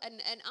girl,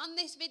 and on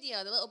this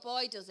video the little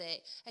boy does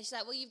it, and she's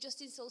like, well, you've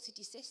just insulted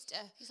your sister.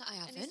 He's like, I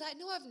haven't. And he's like,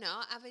 no, I've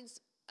not.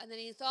 And then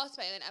he thought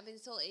about it, and I've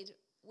insulted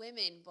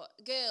women, but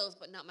girls,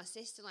 but not my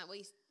sister. Like, well,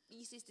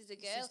 your sister's a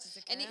girl.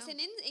 And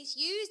it's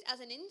used as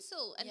an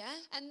insult. And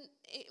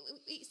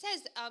it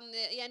says on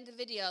the end of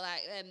the video,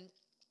 like,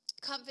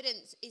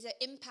 confidence is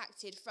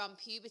impacted from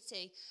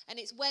puberty, and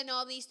it's when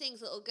all these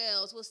things little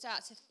girls will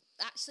start to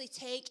actually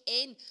take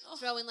in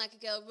throwing like a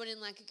girl, running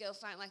like a girl,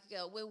 fighting like a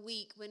girl. We're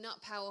weak, we're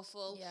not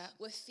powerful,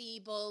 we're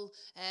feeble,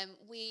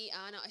 we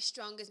are not as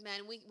strong as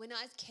men, we're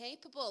not as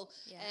capable.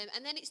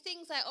 And then it's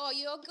things like, oh,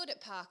 you're good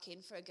at parking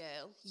for a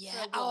girl.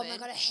 For a oh my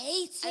God, I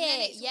hate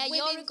it. Yeah,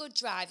 you're a good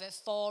driver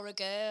for a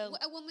girl.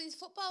 A women's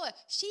footballer.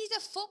 She's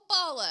a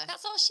footballer.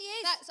 That's all she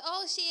is. That's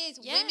all she is.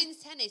 Women's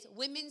tennis,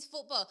 women's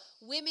football,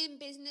 women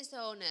business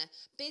owner,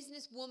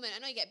 business woman. I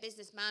know you get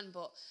businessman,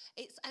 but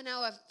it's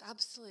our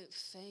absolute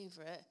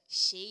favourite.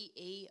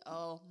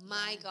 CEO,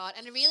 my God.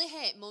 And I really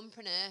hate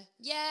mumpreneur.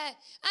 Yeah,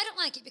 I don't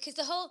like it because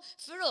for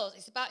us,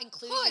 it's about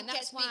inclusion. Oh,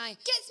 that's why. It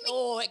gets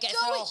me it gets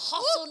all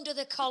hot under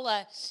the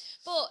collar.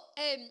 But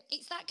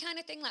it's that kind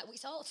of thing. Like,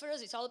 for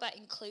us, it's all about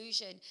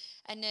inclusion.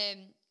 And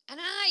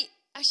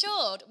I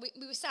showed,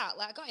 we were sat,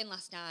 like, I got in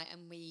last night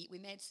and we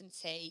made some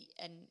tea,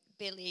 and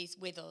Billy's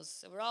with us.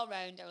 So we're all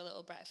round our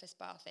little breakfast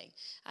bar thing.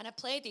 And I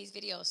played these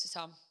videos to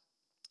Tom.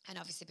 And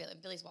obviously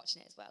Billy's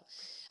watching it as well.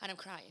 And I'm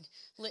crying,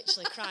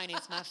 literally crying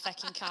into my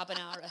fucking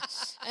carbonara.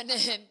 And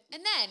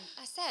then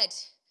I said,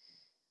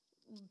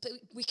 but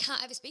we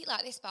can't ever speak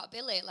like this about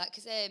Billy, like,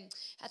 because I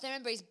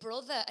remember his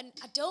brother, and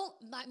I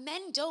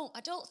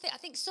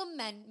think some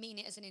men mean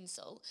it as an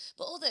insult,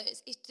 but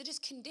others, they're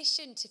just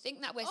conditioned to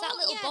think that way. That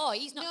little boy,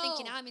 he's not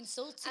thinking I'm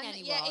insulting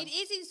anyone. Yeah, it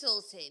is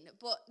insulting,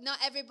 but not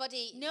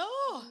everybody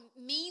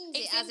means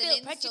it as an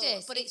insult.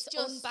 Prejudice, but it's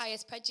just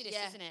unbiased prejudice,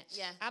 isn't it?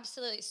 Yeah.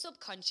 Absolutely. It's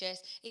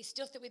subconscious. It's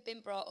stuff that we've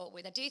been brought up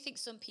with. I do think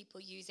some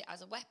people use it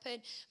as a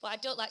weapon, but I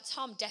don't, like,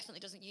 Tom definitely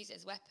doesn't use it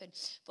as a weapon.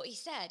 But he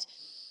said,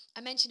 I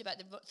mentioned about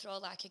the throw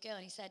like a girl,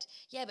 and he said,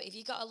 yeah, but if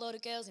you got a load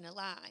of girls in a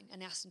line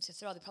and asked them to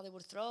throw, they probably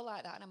would throw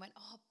like that. And I went,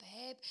 oh,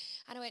 babe.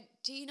 And I went,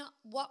 do you not,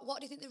 what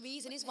do you think the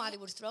reason is why they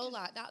would throw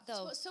like that,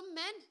 though? But some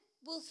men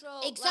will throw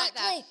like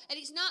that. And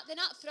they're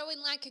not throwing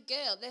like a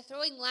girl, they're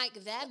throwing like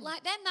them.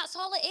 Like them, that's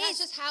all it is. That's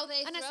just how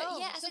they throw.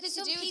 I said,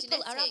 some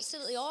people are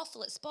absolutely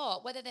awful at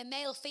sport, whether they're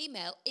male,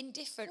 female,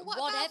 indifferent,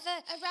 whatever.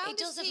 Around it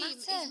doesn't team matter.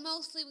 It's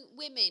mostly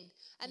women,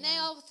 and they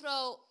all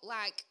throw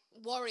like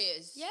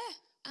warriors. Yeah.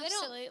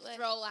 Absolutely. They don't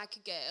throw like a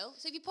girl.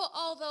 So if you put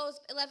all those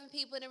 11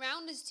 people in a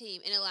rounders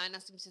team in a line,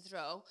 ask them to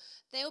throw,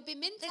 they would be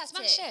mint They'd at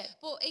smash it.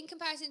 But in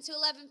comparison to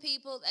 11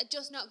 people that are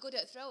just not good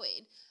at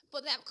throwing,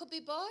 but that could be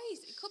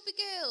boys, it could be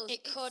girls.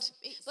 It could.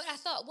 But I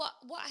thought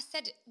what I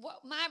said,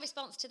 what my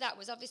response to that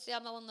was obviously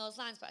on along those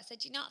lines, but I said,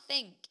 do you not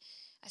think?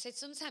 I said,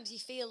 sometimes you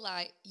feel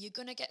like you're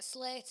going to get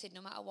slated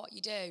no matter what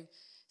you do.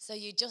 So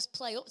you just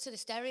play up to the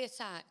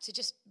stereotype to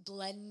just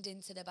blend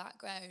into the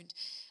background.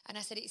 And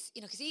I said, it's,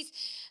 because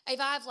if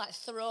I've like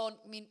thrown,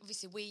 I mean,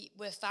 obviously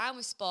we're fine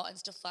with sport and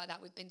stuff like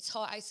that. We've been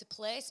taught how to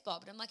play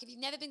sport. But I'm like, if you've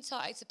never been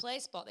taught how to play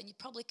sport, then you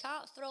probably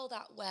can't throw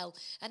that well.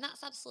 And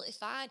that's absolutely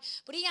fine.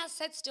 But he has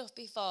said stuff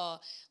before,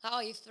 like,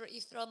 oh,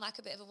 you've thrown like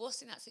a bit of a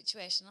wuss in that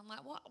situation. I'm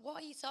like, what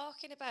are you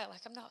talking about?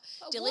 Like, I'm not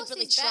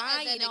deliberately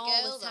trying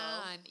all the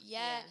time.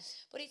 Yeah.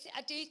 But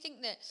I do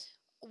think that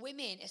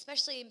women,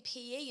 especially in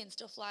PE and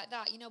stuff like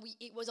that,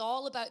 it was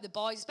all about the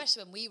boys,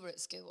 especially when we were at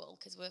school,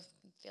 because we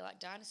feel like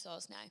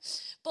dinosaurs now.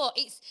 But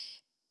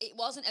it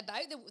wasn't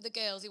about the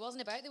girls, it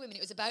wasn't about the women,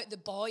 it was about the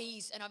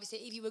boys. And obviously,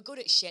 if you were good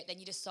at shit, then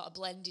you just sort of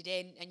blended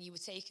in and you were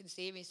taken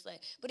seriously.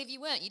 But if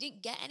you weren't, you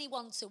didn't get any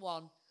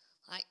one-to-one,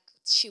 like,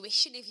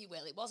 tuition, if you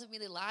will. It wasn't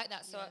really like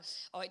that. So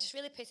it just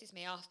really pisses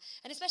me off.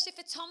 And especially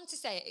for Tom to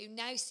say it, who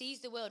now sees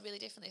the world really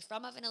differently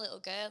from having a little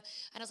girl.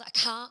 And I was like, I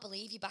can't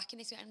believe you're back in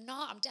this.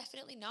 I'm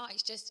definitely not.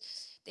 It's just,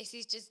 this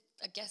is just,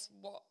 I guess,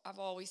 what I've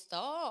always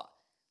thought.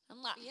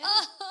 I'm like,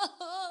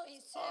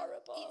 it's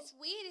horrible. It's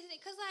weird, isn't it?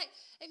 Because, like,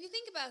 if you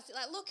think about it,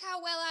 like, look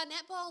how well our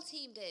netball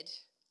team did.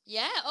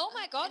 Yeah. Oh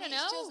my God, and I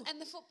know. and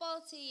the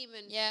football team,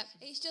 and Yeah.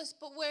 it's just.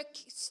 But we're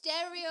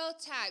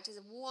stereotyped as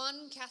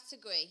one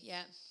category.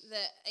 Yeah.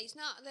 That it's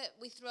not that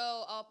we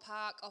throw or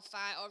park or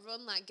fight or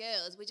run like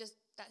girls. We just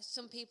that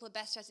some people are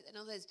better at it than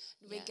others,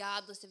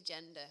 regardless of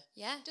gender.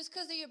 Yeah. Just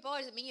because they're your boy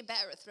doesn't mean you're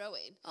better at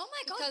throwing. Oh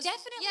my God, Because,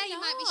 definitely yeah, you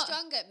might be not.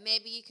 stronger.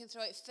 Maybe you can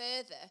throw it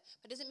further,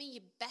 but it doesn't mean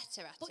you're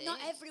better at it. But not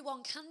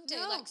everyone can do.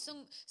 No. Like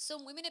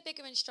some women are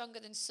bigger and stronger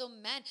than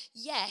some men.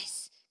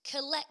 Yes,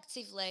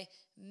 collectively,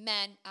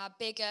 men are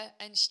bigger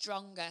and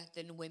stronger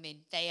than women.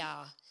 They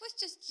are. Well, it's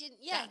just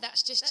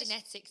That's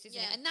genetics, isn't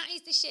it? And that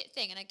is the shit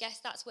thing. And I guess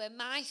that's where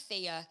my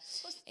fear,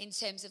 in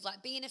terms of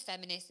like being a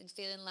feminist and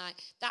feeling like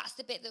that's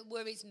the bit that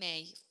worries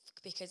me.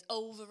 Because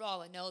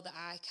overall, I know that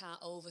I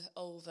can't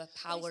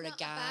overpower a guy.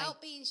 It's not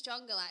about being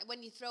stronger. Like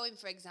when you throw him,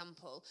 for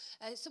example,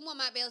 someone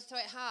might be able to throw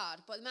it hard,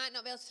 but they might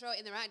not be able to throw it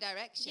in the right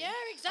direction. Yeah,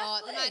 exactly.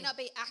 Or they might not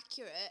be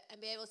accurate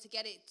and be able to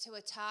get it to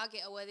a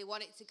target or where they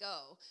want it to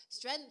go.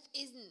 Strength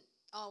isn't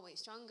always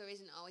stronger,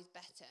 isn't always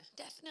better.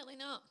 Definitely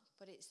not.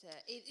 But it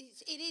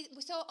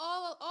is. So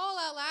all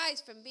our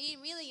lives, from being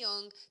really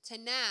young to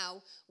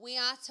now, we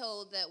are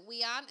told that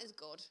we aren't as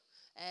good.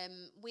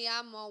 We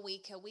are more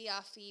weaker, we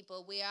are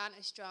feeble, we aren't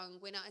as strong,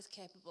 we're not as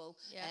capable.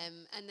 Yeah.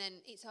 And then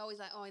it's always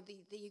like,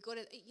 you're good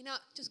at, you're not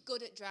just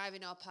good at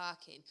driving or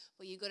parking,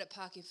 but you're good at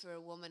parking for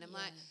a woman. I'm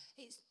like,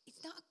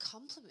 it's not a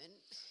compliment.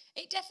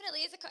 It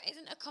definitely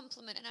isn't a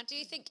compliment, and I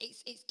do think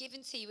it's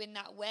given to you in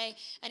that way.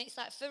 And it's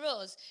like, for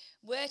us,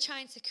 we're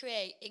trying to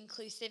create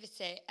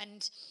inclusivity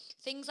and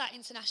things like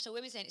International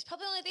Women's Day. It's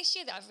probably only this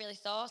year that I've really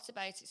thought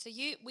about it. So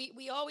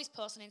we always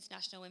post on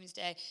International Women's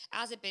Day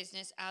as a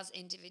business, as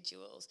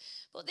individuals.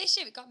 But this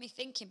year it got me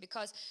thinking,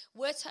 because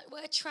we're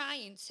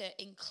trying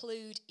to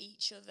include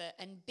each other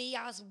and be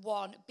as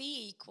one,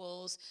 be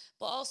equals,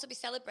 but also be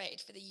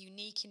celebrated for the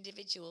unique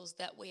individuals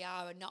that we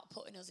are, and not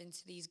putting us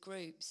into these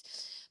groups.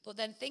 But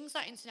then things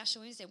like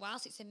International Women's Day,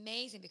 whilst it's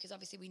amazing because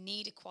obviously we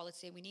need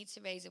equality, we need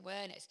to raise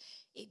awareness,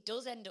 it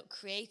does end up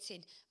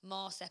creating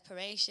more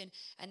separation.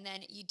 And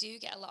then you do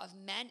get a lot of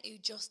men who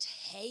just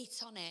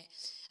hate on it.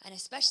 And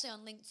especially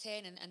on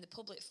LinkedIn and the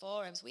public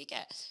forums, we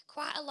get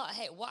quite a lot of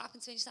hate. What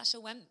happened to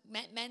International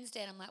Men's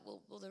Day? And I'm like,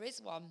 well, there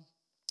is one.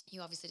 You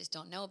obviously just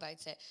don't know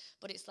about it.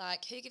 But it's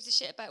like, who gives a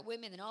shit about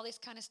women and all this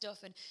kind of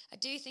stuff? And I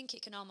do think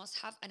it can almost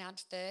have an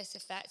adverse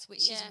effect,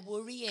 which is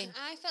worrying.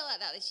 I felt like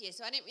that this year.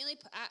 So I didn't really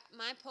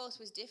my post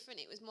was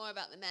different. It was more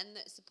about the men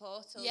that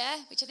support us.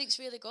 Yeah, which I think is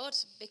really good.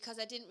 Because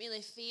I didn't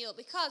really feel,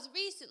 because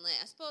recently,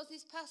 I suppose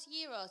this past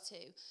year or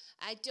two,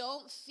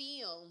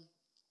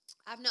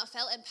 I've not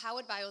felt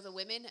empowered by other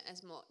women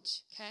as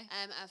much. Okay.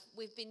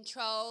 We've been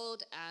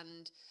trolled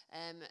and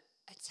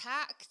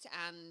attacked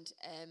and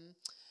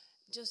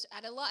just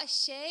had a lot of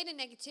shade and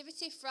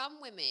negativity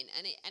from women,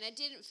 and I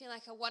didn't feel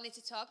like I wanted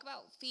to talk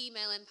about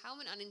female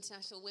empowerment on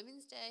International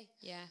Women's Day.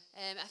 Yeah.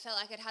 I felt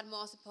like I'd had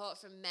more support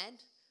from men.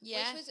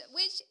 Yeah.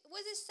 Which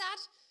was a sad.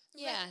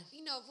 Yeah.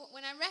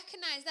 When I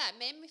recognised that, it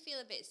made me feel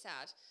a bit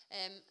sad.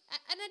 And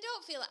I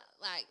don't feel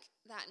like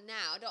that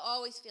now. I don't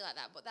always feel like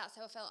that, but that's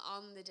how I felt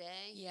on the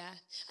day. Yeah.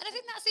 And I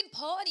think that's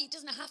important. It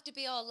doesn't have to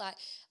be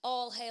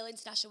all hail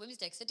International Women's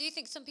Day, because I do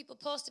think some people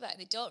post about it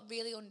and they don't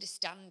really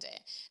understand it.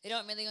 They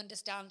don't really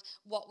understand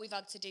what we've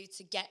had to do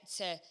to get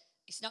to,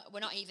 we're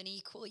not even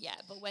equal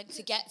yet, but when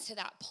to get to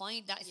that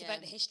point, that's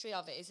about the history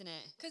of it, isn't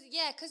it?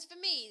 Because for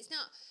me, it's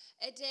not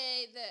a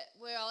day that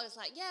we're all just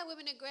like, yeah,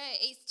 women are great.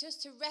 It's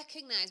just to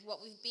recognise what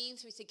we've been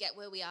through to get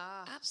where we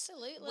are.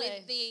 Absolutely.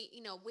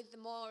 With the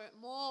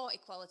more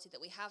equality that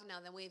we have now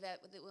than we've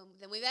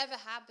ever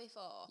had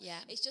before. Yeah.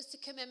 It's just to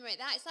commemorate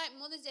that. It's like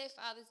Mother's Day,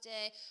 Father's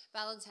Day,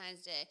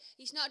 Valentine's Day.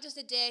 It's not just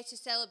a day to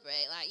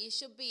celebrate. Like, you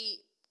should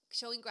be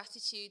showing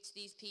gratitude to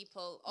these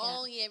people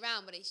all year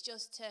round, but it's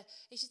just a day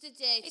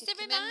it's to a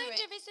commemorate.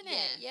 reminder, isn't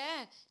it?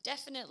 Yeah,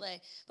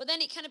 definitely. But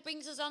then it kind of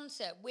brings us on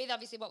to, with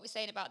obviously what we're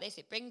saying about this,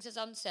 it brings us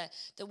on to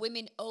the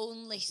women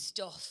only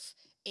stuff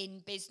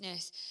in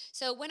business.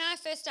 So when I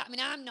first started,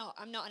 I'm not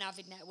an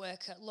avid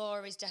networker.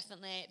 Laura is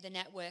definitely the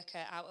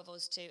networker out of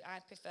us two. I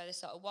prefer the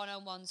sort of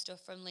one-on-one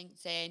stuff from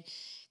LinkedIn.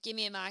 Give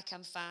me a mic,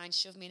 I'm fine.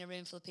 Shove me in a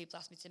room full of people,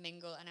 ask me to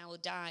mingle, and I will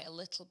die a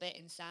little bit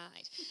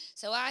inside.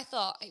 So I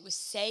thought it was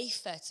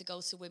safer to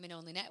go to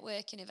women-only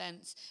networking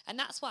events, and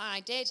that's what I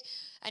did.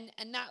 And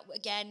that,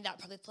 again, that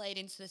probably played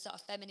into the sort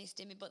of feminist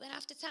in me. But then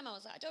after time, I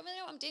was like, I don't really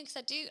know what I'm doing,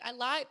 because I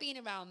like being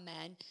around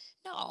men.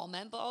 Not all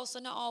men, but also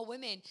not all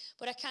women.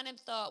 But I kind of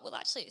thought, well,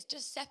 actually, it's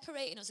just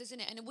separating us, isn't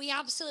it? And we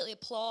absolutely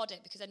applaud it,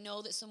 because I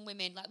know that some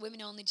women, like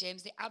women-only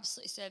gyms, they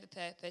absolutely serve a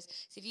purpose.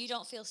 So if you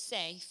don't feel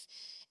safe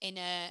in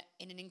an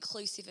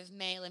inclusive of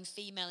male and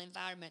female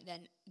environment,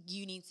 then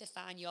you need to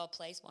find your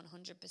place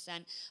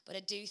 100%. But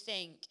I do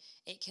think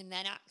it can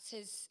then act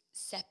as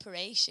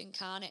separation,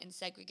 can't it, and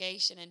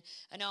segregation,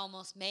 and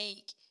almost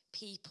make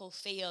people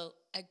feel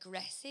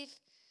aggressive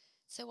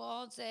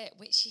towards it,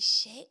 which is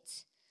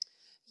shit.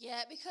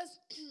 Yeah, because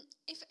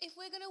if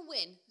we're gonna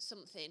win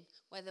something,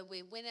 whether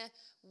we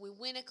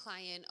win a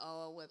client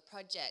or a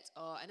project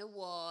or an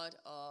award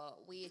or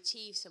we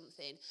achieve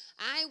something,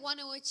 I want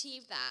to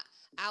achieve that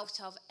out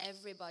of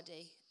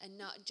everybody and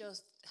not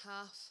just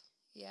half.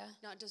 Yeah.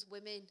 Not just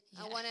women.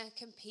 Yeah. I want to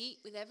compete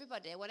with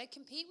everybody. I want to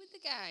compete with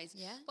the guys.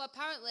 Yeah. But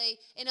apparently,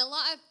 in a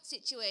lot of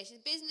situations,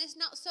 business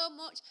not so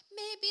much,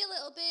 maybe a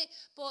little bit.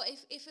 But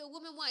if a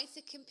woman wanted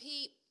to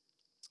compete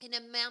in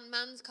a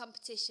man's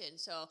competition,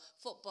 so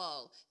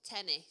football,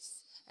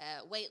 tennis,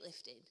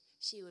 weightlifting,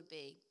 she would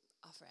be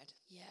off red.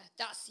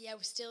 Yeah,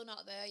 we're still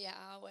not there yet,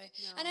 are we?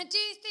 No. And I do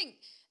think,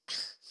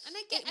 and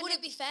I get,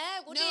 wouldn't be fair,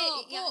 would no,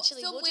 it? It but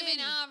actually some wouldn't.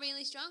 women are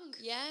really strong.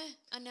 Yeah,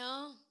 I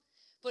know.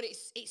 But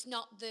it's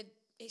not the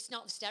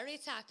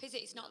stereotype, is it?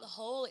 It's not the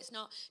whole, it's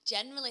not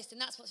generalist,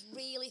 and that's what's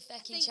really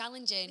fucking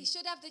challenging. They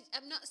should have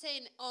I'm not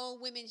saying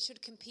all women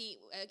should compete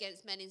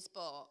against men in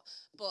sport,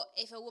 but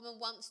if a woman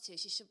wants to,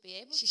 she should be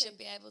able to. She should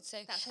be able to.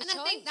 That's her and choice.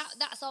 I think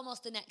that's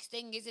almost the next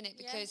thing, isn't it?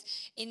 Because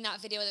in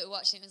that video that we were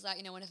watching, it was like,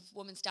 when a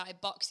woman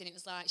started boxing, it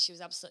was like she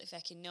was absolutely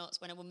fucking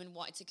nuts. When a woman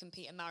wanted to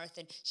compete a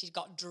marathon, she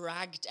got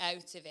dragged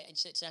out of it and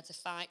she literally had to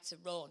fight to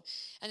run.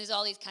 And there's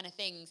all these kind of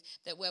things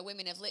that where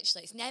women have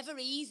literally, it's never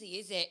easy,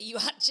 is it? You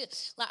actually,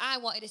 like I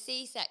wanted a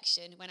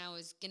C-section when I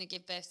was going to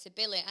give birth to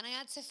Billy, and I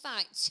had to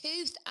fight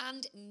tooth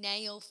and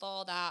nail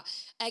for that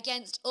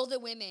against other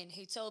women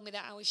who told me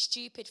that I was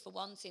stupid for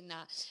wanting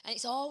that. And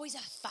it's always a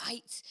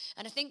fight.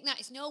 And I think that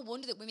it's no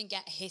wonder that women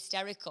get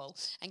hysterical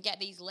and get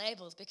these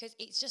labels, because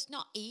it's just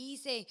not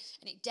easy,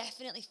 and it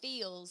definitely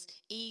feels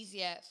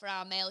easier for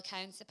our male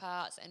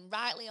counterparts, and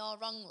rightly or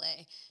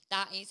wrongly,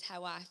 that is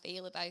how I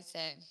feel about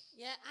it.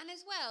 Yeah, and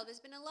as well,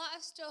 there's been a lot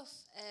of stuff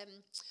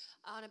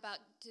on about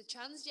the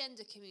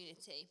transgender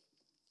community.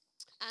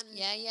 And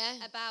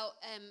about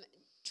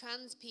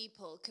trans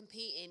people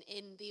competing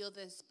in the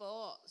other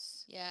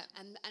sports. Yeah.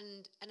 And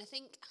I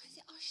think, is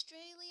it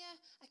Australia?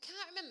 I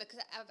can't remember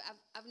because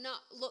I've not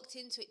looked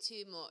into it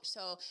too much.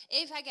 So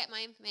if I get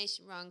my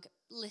information wrong,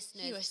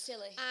 listeners, You are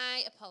silly.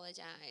 I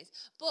apologise.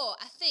 But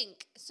I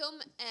think some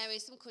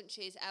areas, some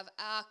countries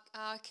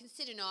are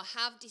considering or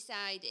have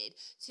decided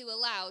to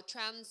allow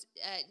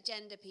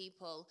transgender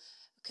people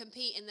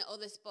compete in the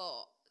other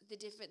sport. The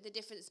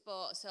different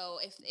sports. So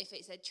if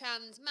it's a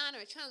trans man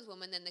or a trans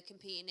woman, then they're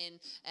competing in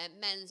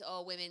men's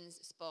or women's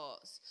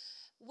sports.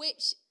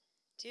 Which,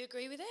 do you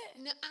agree with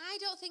it? no, I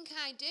don't think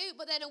I do.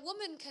 But then a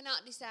woman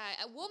cannot decide.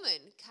 A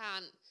woman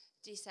can't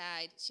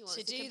decide she wants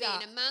to do compete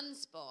that. in a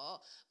man's sport.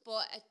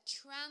 But a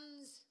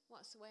trans,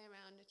 what's the way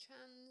around? A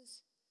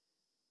trans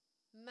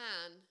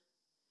man.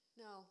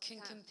 No, Can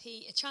can't.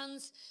 compete.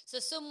 So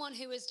someone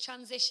who has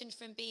transitioned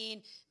from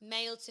being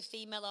male to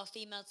female or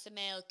female to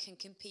male can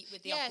compete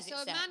with the opposite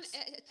so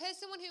sex.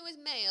 someone who is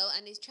male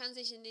and is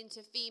transitioned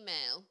into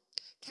female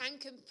can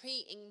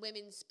compete in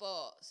women's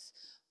sports,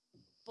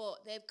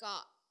 but they've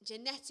got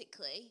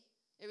genetically.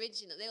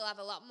 Originally, they'll have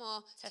a lot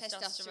more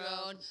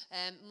testosterone,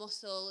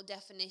 muscle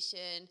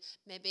definition,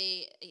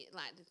 maybe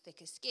like the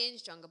thicker skin,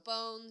 stronger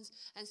bones,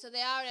 and so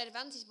they are an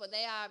advantage. But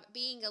they are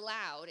being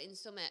allowed in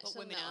some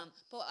women not. aren't.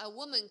 But a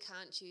woman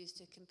can't choose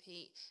to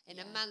compete in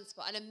a man's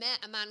sport, and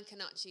a man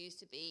cannot choose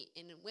to be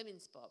in a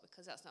women's sport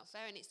because that's not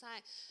fair. And it's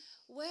like,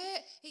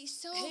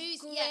 it's so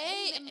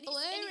grey and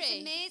blurry. And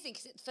it's amazing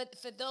because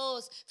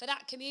for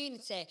that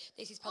community,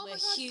 this is probably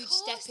a huge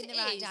step in the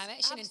right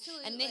direction.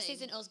 And this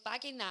isn't us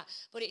bagging that,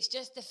 but it's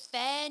just the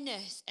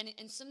fairness.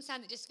 And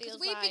sometimes it just feels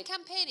like... Because we've been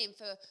campaigning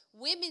for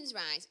women's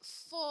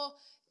rights for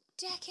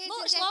decades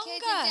much and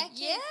decades longer. and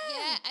decades.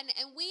 Yeah.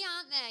 And we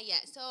aren't there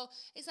yet. So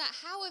it's like,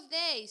 how have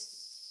they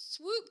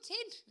swooped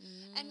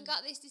in and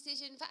got this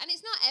decision? And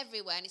it's not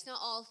everywhere and it's not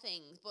all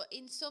things, but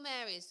in some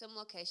areas, some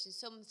locations,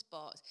 some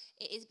sports,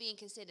 it is being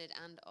considered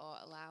and or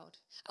allowed.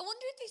 I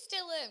wonder if they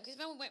still because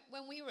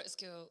when we were at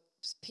school,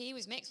 PE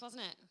was mixed,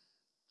 wasn't it?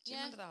 Do you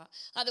remember that?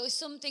 Like there was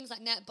some things like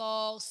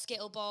netball,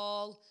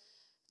 skittleball.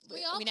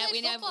 We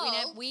never.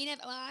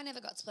 Well, I never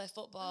got to play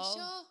football. I'm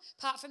sure.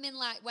 Apart from in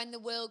like when the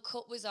World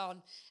Cup was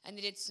on and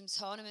they did some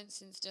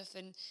tournaments and stuff,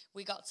 and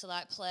we got to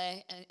like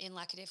play in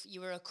like you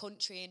were a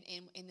country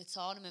in the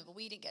tournament, but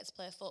we didn't get to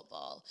play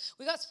football.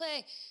 We got to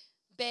play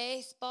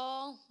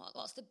baseball.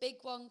 What's the big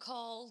one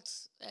called?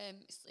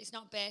 It's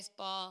not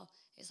baseball.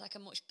 It's like a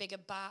much bigger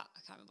bat. I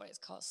can't remember what it's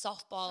called.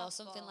 Softball or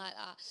something like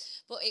that.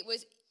 But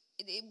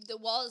there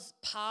was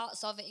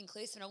parts of it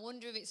inclusive, and I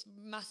wonder if it's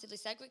massively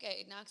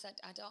segregated now because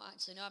I don't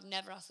actually know. I've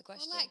never asked the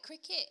question. Well, like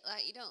cricket,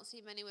 like you don't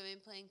see many women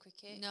playing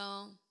cricket.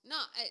 No,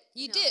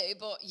 you do,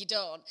 but you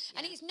don't,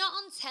 and it's not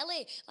on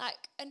telly. Like,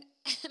 and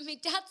my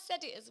dad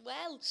said it as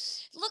well.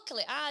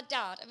 Luckily, our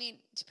dad, I mean,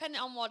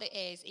 depending on what it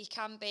is, he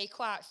can be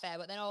quite fair,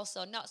 but then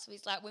also not. So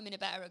he's like, women are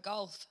better at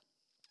golf.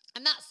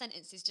 And that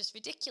sentence is just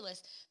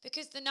ridiculous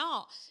because they're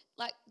not.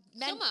 Like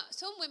men,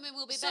 some women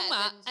will be some better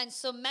are, and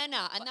some men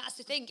are, and that's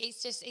the thing.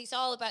 It's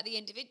all about the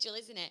individual,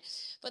 isn't it?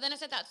 But then I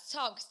said that to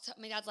Tom because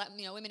my dad's like,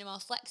 women are more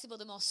flexible,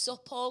 they're more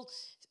supple.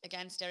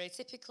 again,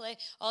 stereotypically,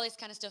 all this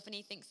kind of stuff, and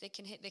he thinks they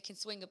can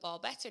swing a ball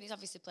better, and he's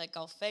obviously played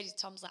golf for ages.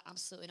 Tom's like,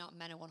 absolutely not,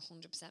 men are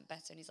 100%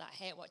 better, and he's like,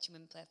 I hate watching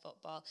women play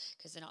football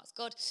because they're not as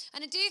good.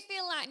 And I do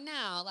feel like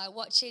now, like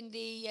watching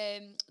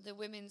the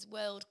Women's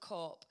World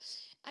Cup,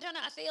 I don't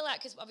know, I feel like,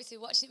 because obviously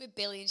watching it with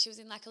Billy, and she was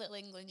in like a little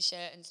England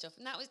shirt and stuff,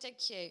 and that was dead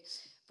cute.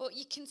 But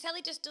you can tell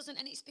he just doesn't,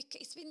 and it's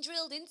been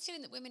drilled into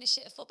him that women are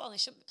shit at football and they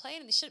shouldn't be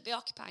playing and they shouldn't be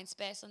occupying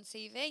space on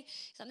TV.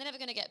 So they're never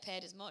going to get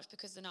paid as much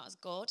because they're not as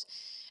good.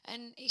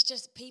 And it's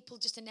just, people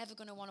just are never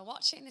going to want to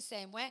watch it in the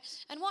same way.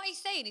 And what he's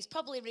saying is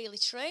probably really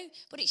true,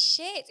 but it's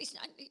shit. It's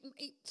not,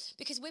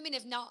 because women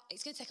have not,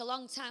 it's going to take a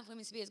long time for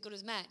women to be as good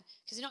as men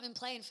because they've not been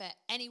playing for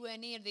anywhere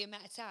near the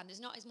amount of time. There's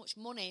not as much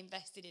money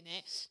invested in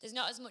it. There's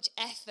not as much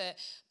effort,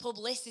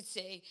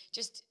 publicity,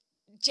 just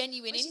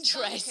genuine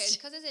interest.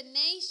 Because as a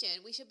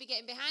nation, we should be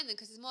getting behind them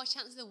because there's more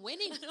chances of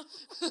winning.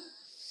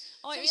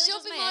 Oh, it so really it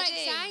should be more head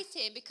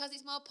exciting because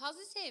it's more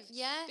positive.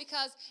 Yeah.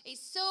 Because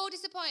it's so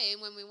disappointing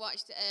when we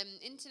watched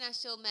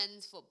international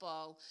men's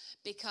football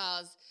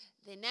because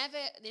they never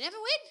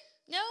win.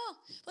 No,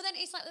 but then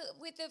it's like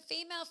with the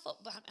female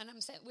football, and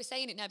we're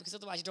saying it now because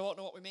otherwise you don't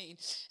know what we mean.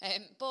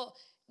 But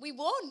we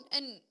won,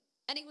 and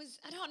it was,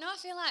 I don't know, I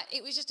feel like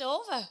it was just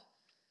over.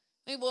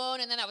 We won,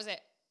 and then that was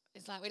it.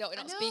 It's like we don't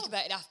speak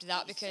about it after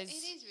that because it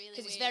is really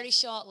it's very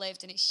short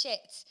lived and it's shit.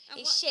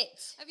 Shit.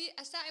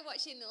 I started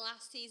watching the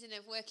last season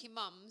of Working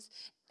Moms.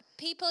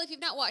 People, if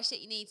you've not watched it,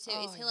 you need to.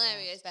 It's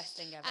hilarious. Yeah, it's the best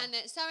thing ever. And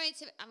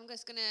I'm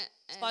just gonna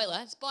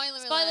Spoiler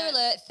alert.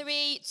 alert.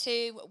 3,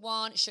 2,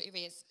 1. Shut your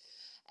ears.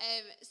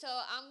 So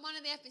on one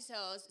of the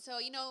episodes, so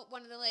you know,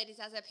 one of the ladies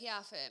has a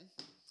PR firm.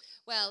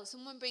 Well,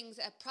 someone brings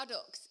a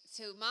product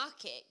to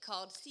market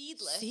called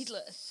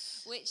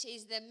Seedless, which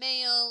is a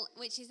male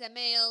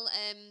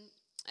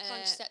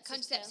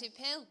contraceptive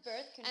pill.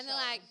 Birth control. And they're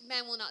like,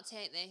 men will not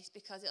take this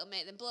because it'll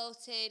make them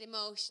bloated,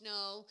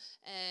 emotional.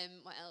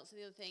 What else?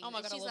 The other thing. Oh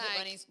my God, I love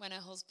it when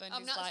her husband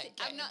is like,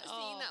 I've not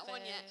seen that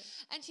one yet.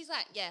 And she's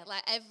like, yeah,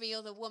 like every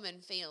other woman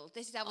feels.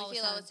 This is how we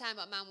feel all the time,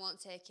 but man won't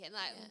take it. And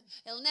like,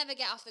 it'll never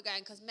get off the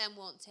ground because men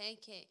won't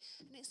take it.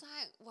 And it's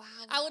like,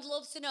 wow. I would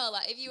love to know,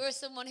 like, if you were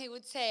someone who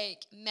would take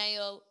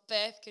male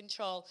birth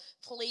control,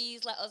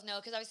 please let us know,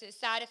 because obviously the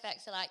side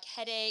effects are like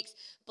headaches,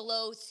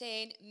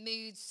 bloating,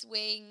 mood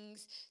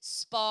swings,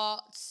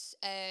 spots,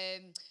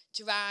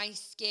 dry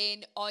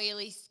skin,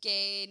 oily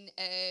skin,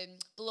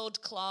 blood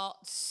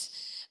clots,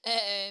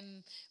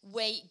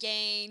 weight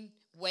gain,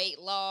 weight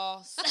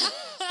loss.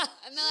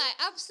 And they're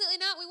like, absolutely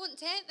not, we wouldn't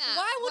take that.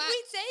 Why would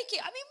we take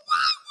it? I mean,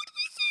 why would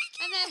we take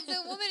it? And then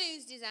the woman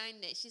who's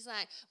designed it, she's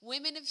like,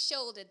 women have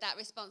shouldered that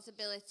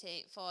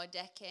responsibility for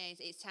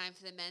decades. It's time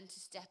for the men to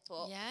step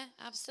up. Yeah,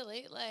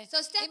 absolutely. So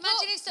step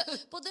up.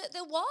 But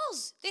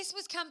this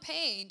was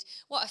campaigned,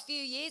 a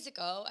few years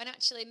ago, and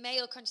actually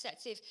male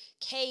contraceptive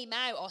came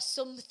out or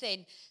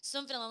something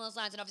along those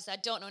lines. And obviously I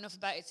don't know enough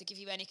about it to give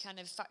you any kind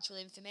of factual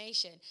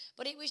information.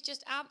 But it was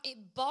just, it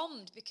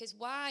bombed because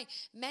why?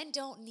 Men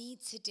don't need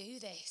to do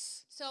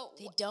this. So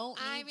they don't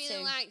need I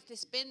really liked the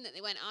spin that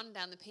they went on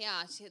down the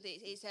PR.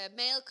 It's a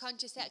male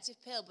contraceptive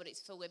pill, but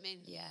it's for women.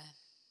 Yeah.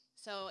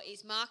 So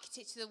it's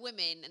marketed to the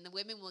women, and the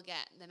women will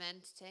get the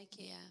men to take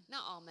it. Yeah.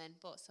 Not all men,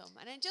 but some.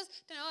 And I just,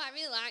 don't know, I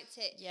really liked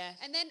it. Yeah.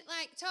 And then,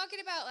 like,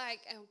 talking about, like,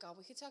 oh, God,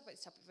 we could talk about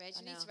this topic for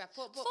ages. We need to wrap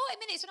up. But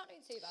 40 minutes, we're not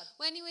doing too bad.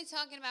 When you were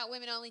talking about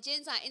women-only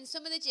gyms, like, in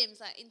some of the gyms,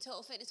 like, in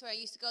Total Fitness where I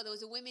used to go, there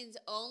was a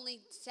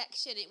women's-only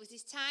section. It was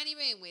this tiny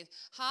room with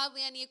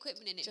hardly any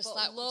equipment in it, just but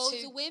like loads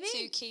of women.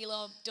 2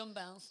 kilo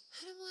dumbbells.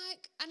 And I'm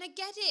like, and I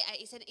get it.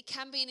 He said it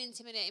can be an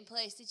intimidating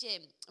place to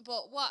gym.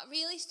 But what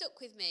really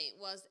stuck with me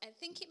was, I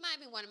think it might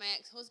have been one of my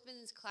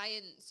ex-husband's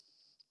clients.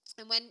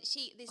 And when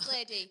this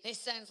lady... This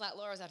sounds like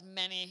Laura's had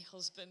many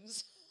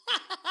husbands.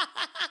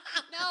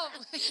 No,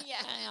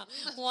 yeah.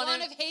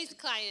 One of his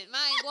clients.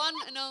 My one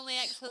and only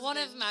ex-husband. One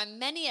of my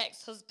many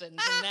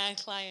ex-husbands and their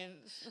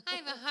clients.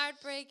 I'm a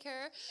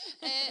heartbreaker.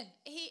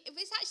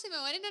 It's actually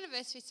my wedding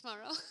anniversary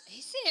tomorrow.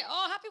 Is it?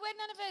 Oh, happy wedding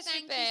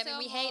anniversary, Thank babe.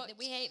 you so much.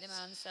 We hate the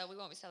man, so we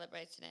won't be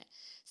celebrating it.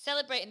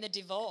 Celebrating the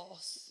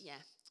divorce.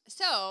 Yeah.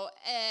 So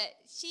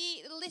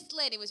this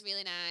lady was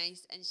really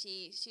nice, and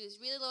she was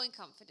really low in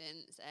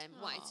confidence and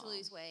wanted to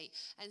lose weight,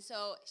 and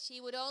so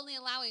she would only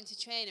allow him to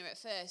train her at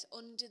first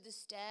under the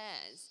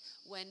stairs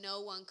where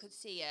no one could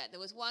see her. There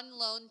was one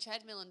lone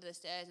treadmill under the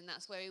stairs, and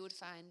that's where he would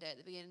find her at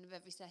the beginning of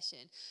every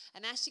session.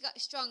 And as she got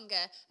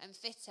stronger and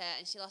fitter,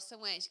 and she lost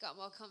some weight, she got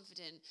more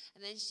confident,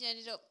 and then she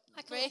ended up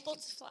like a little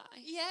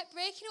butterfly. Yeah,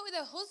 breaking up with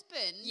her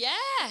husband. Yeah,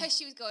 because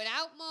she was going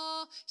out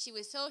more, she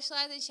was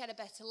socialising, she had a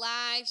better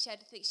life, she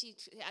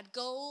had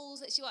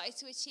goals that she wanted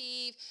to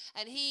achieve,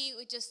 and he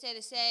would just stay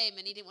the same,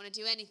 and he didn't want to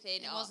do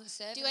anything. He wasn't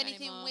serving do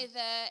anything anymore. with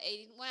her.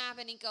 He didn't want to have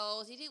any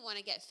goals. He didn't want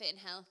to get fit and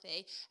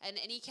healthy, and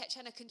he kept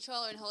trying to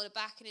control her and hold her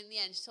back, and in the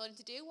end she told him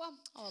to do one.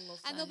 Oh, I love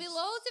that. And there'll be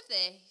loads of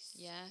this.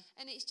 Yeah.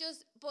 And it's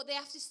just, but they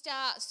have to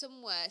start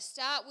somewhere.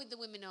 Start with the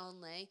women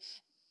only.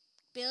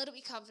 build up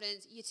your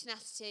confidence, your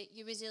tenacity,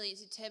 your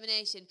resilience,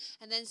 determination,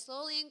 and then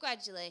slowly and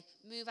gradually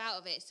move out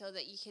of it so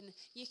that you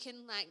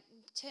can like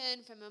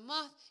turn from a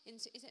moth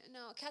into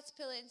a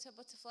caterpillar into a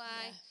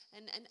butterfly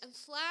and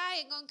fly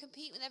and go and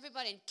compete with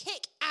everybody and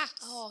kick ass.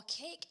 Oh,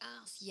 kick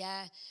ass,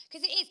 yeah.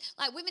 Because it is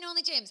like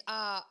women-only gyms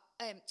are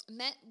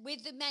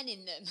with the men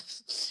in them.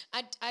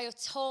 I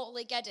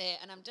totally get it,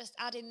 and I'm just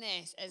adding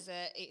this as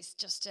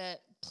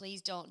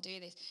please don't do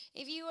this.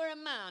 If you are a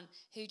man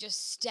who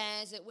just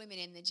stares at women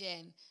in the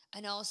gym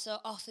and also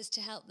offers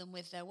to help them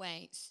with their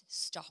weights,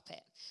 stop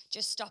it.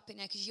 Just stop it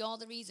now, because you're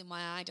the reason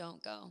why I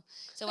don't go.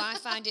 So I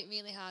find it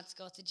really hard to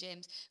go to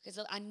gyms because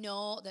I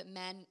know that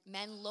men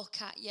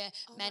look at you,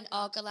 men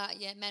ogle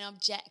at you, men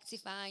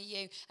objectify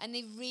you, and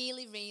they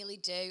really, really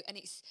do. And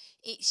it's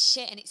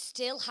shit, and it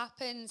still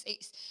happens.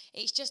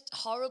 It's just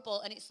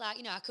horrible, and it's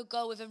like, I could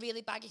go with a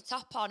really baggy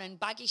top on and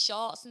baggy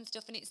shorts and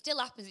stuff, and it still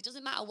happens. It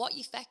doesn't matter what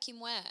you fecking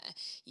wear,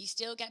 you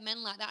still get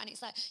men like that. And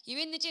it's like, you're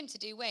in the gym to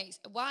do weights.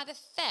 Why the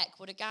feck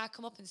would a guy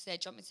come up and say,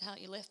 do you want me to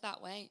help you lift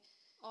that weight?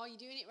 Oh, you're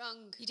doing it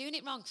wrong. You're doing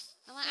it wrong.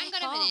 I'm like, hang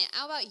on a minute.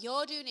 How about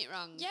you're doing it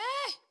wrong? Yeah.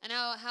 And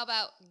how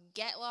about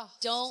get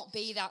lost? Don't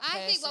be that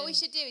person. I think what we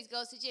should do is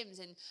go to gyms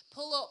and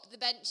pull up the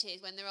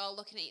benches when they're all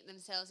looking at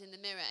themselves in the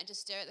mirror and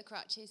just stare at the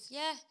crotches.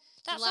 Yeah.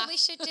 That's what we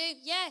should do.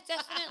 Yeah,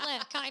 definitely.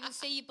 I can't even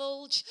see you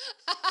bulge.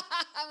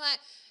 I'm like,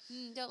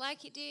 don't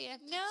like it, do you?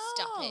 No.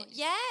 Stop it.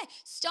 Yeah,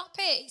 stop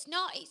it. It's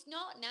not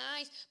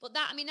nice. But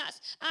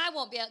I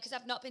won't be able, because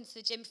I've not been to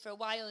the gym for a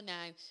while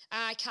now.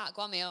 I can't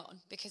go on my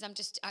own because I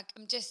just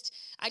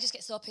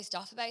get so pissed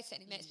off about it,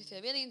 and it makes me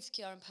feel really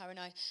insecure and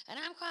paranoid. And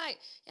I'm quite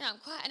an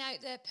out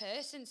there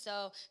person.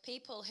 So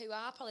people who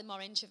are probably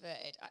more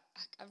introverted,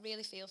 I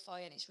really feel for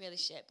you, and it's really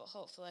shit. But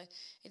hopefully,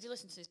 if you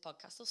listen to this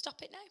podcast, they'll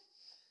stop it now.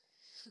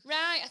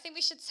 Right, I think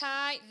we should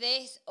tie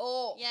this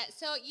up. Yeah,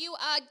 so you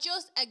are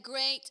just a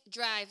great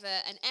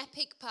driver, an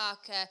epic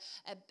parker,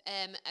 a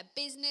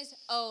business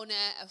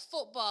owner, a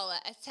footballer,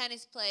 a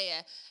tennis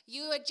player.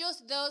 You are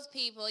just those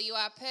people. You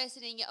are a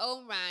person in your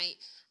own right,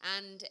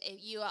 and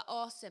you are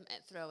awesome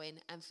at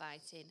throwing and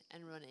fighting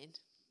and running.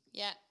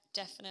 Yeah,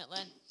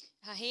 definitely.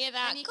 I hear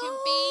that. And you can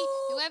be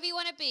whoever you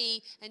want to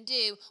be and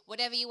do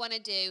whatever you want to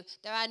do.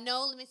 There are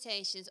no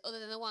limitations other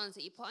than the ones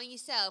that you put on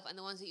yourself and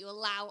the ones that you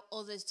allow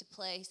others to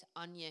place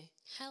on you.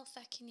 Hell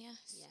fecking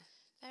yes. Yeah.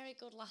 Very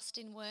good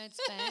lasting words,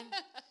 Ben.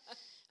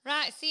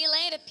 Right, see you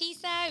later.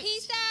 Peace out.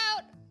 Peace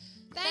out.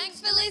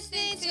 Thanks for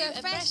listening to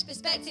A Fresh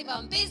Perspective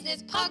on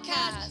Business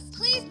podcast.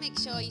 Please make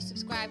sure you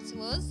subscribe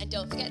to us. And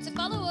don't forget to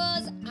follow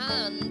us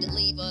and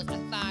leave us a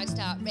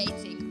 5-star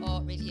rating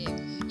or review.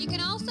 You can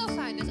also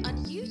find us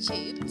on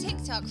YouTube,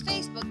 TikTok,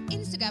 Facebook,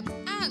 Instagram,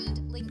 and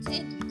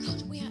LinkedIn.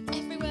 God, we are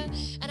everywhere.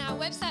 And our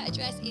website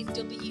address is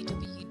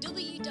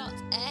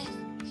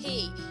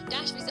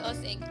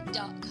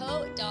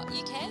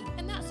www.fp-resourcing.co.uk.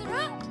 And that's a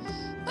wrap.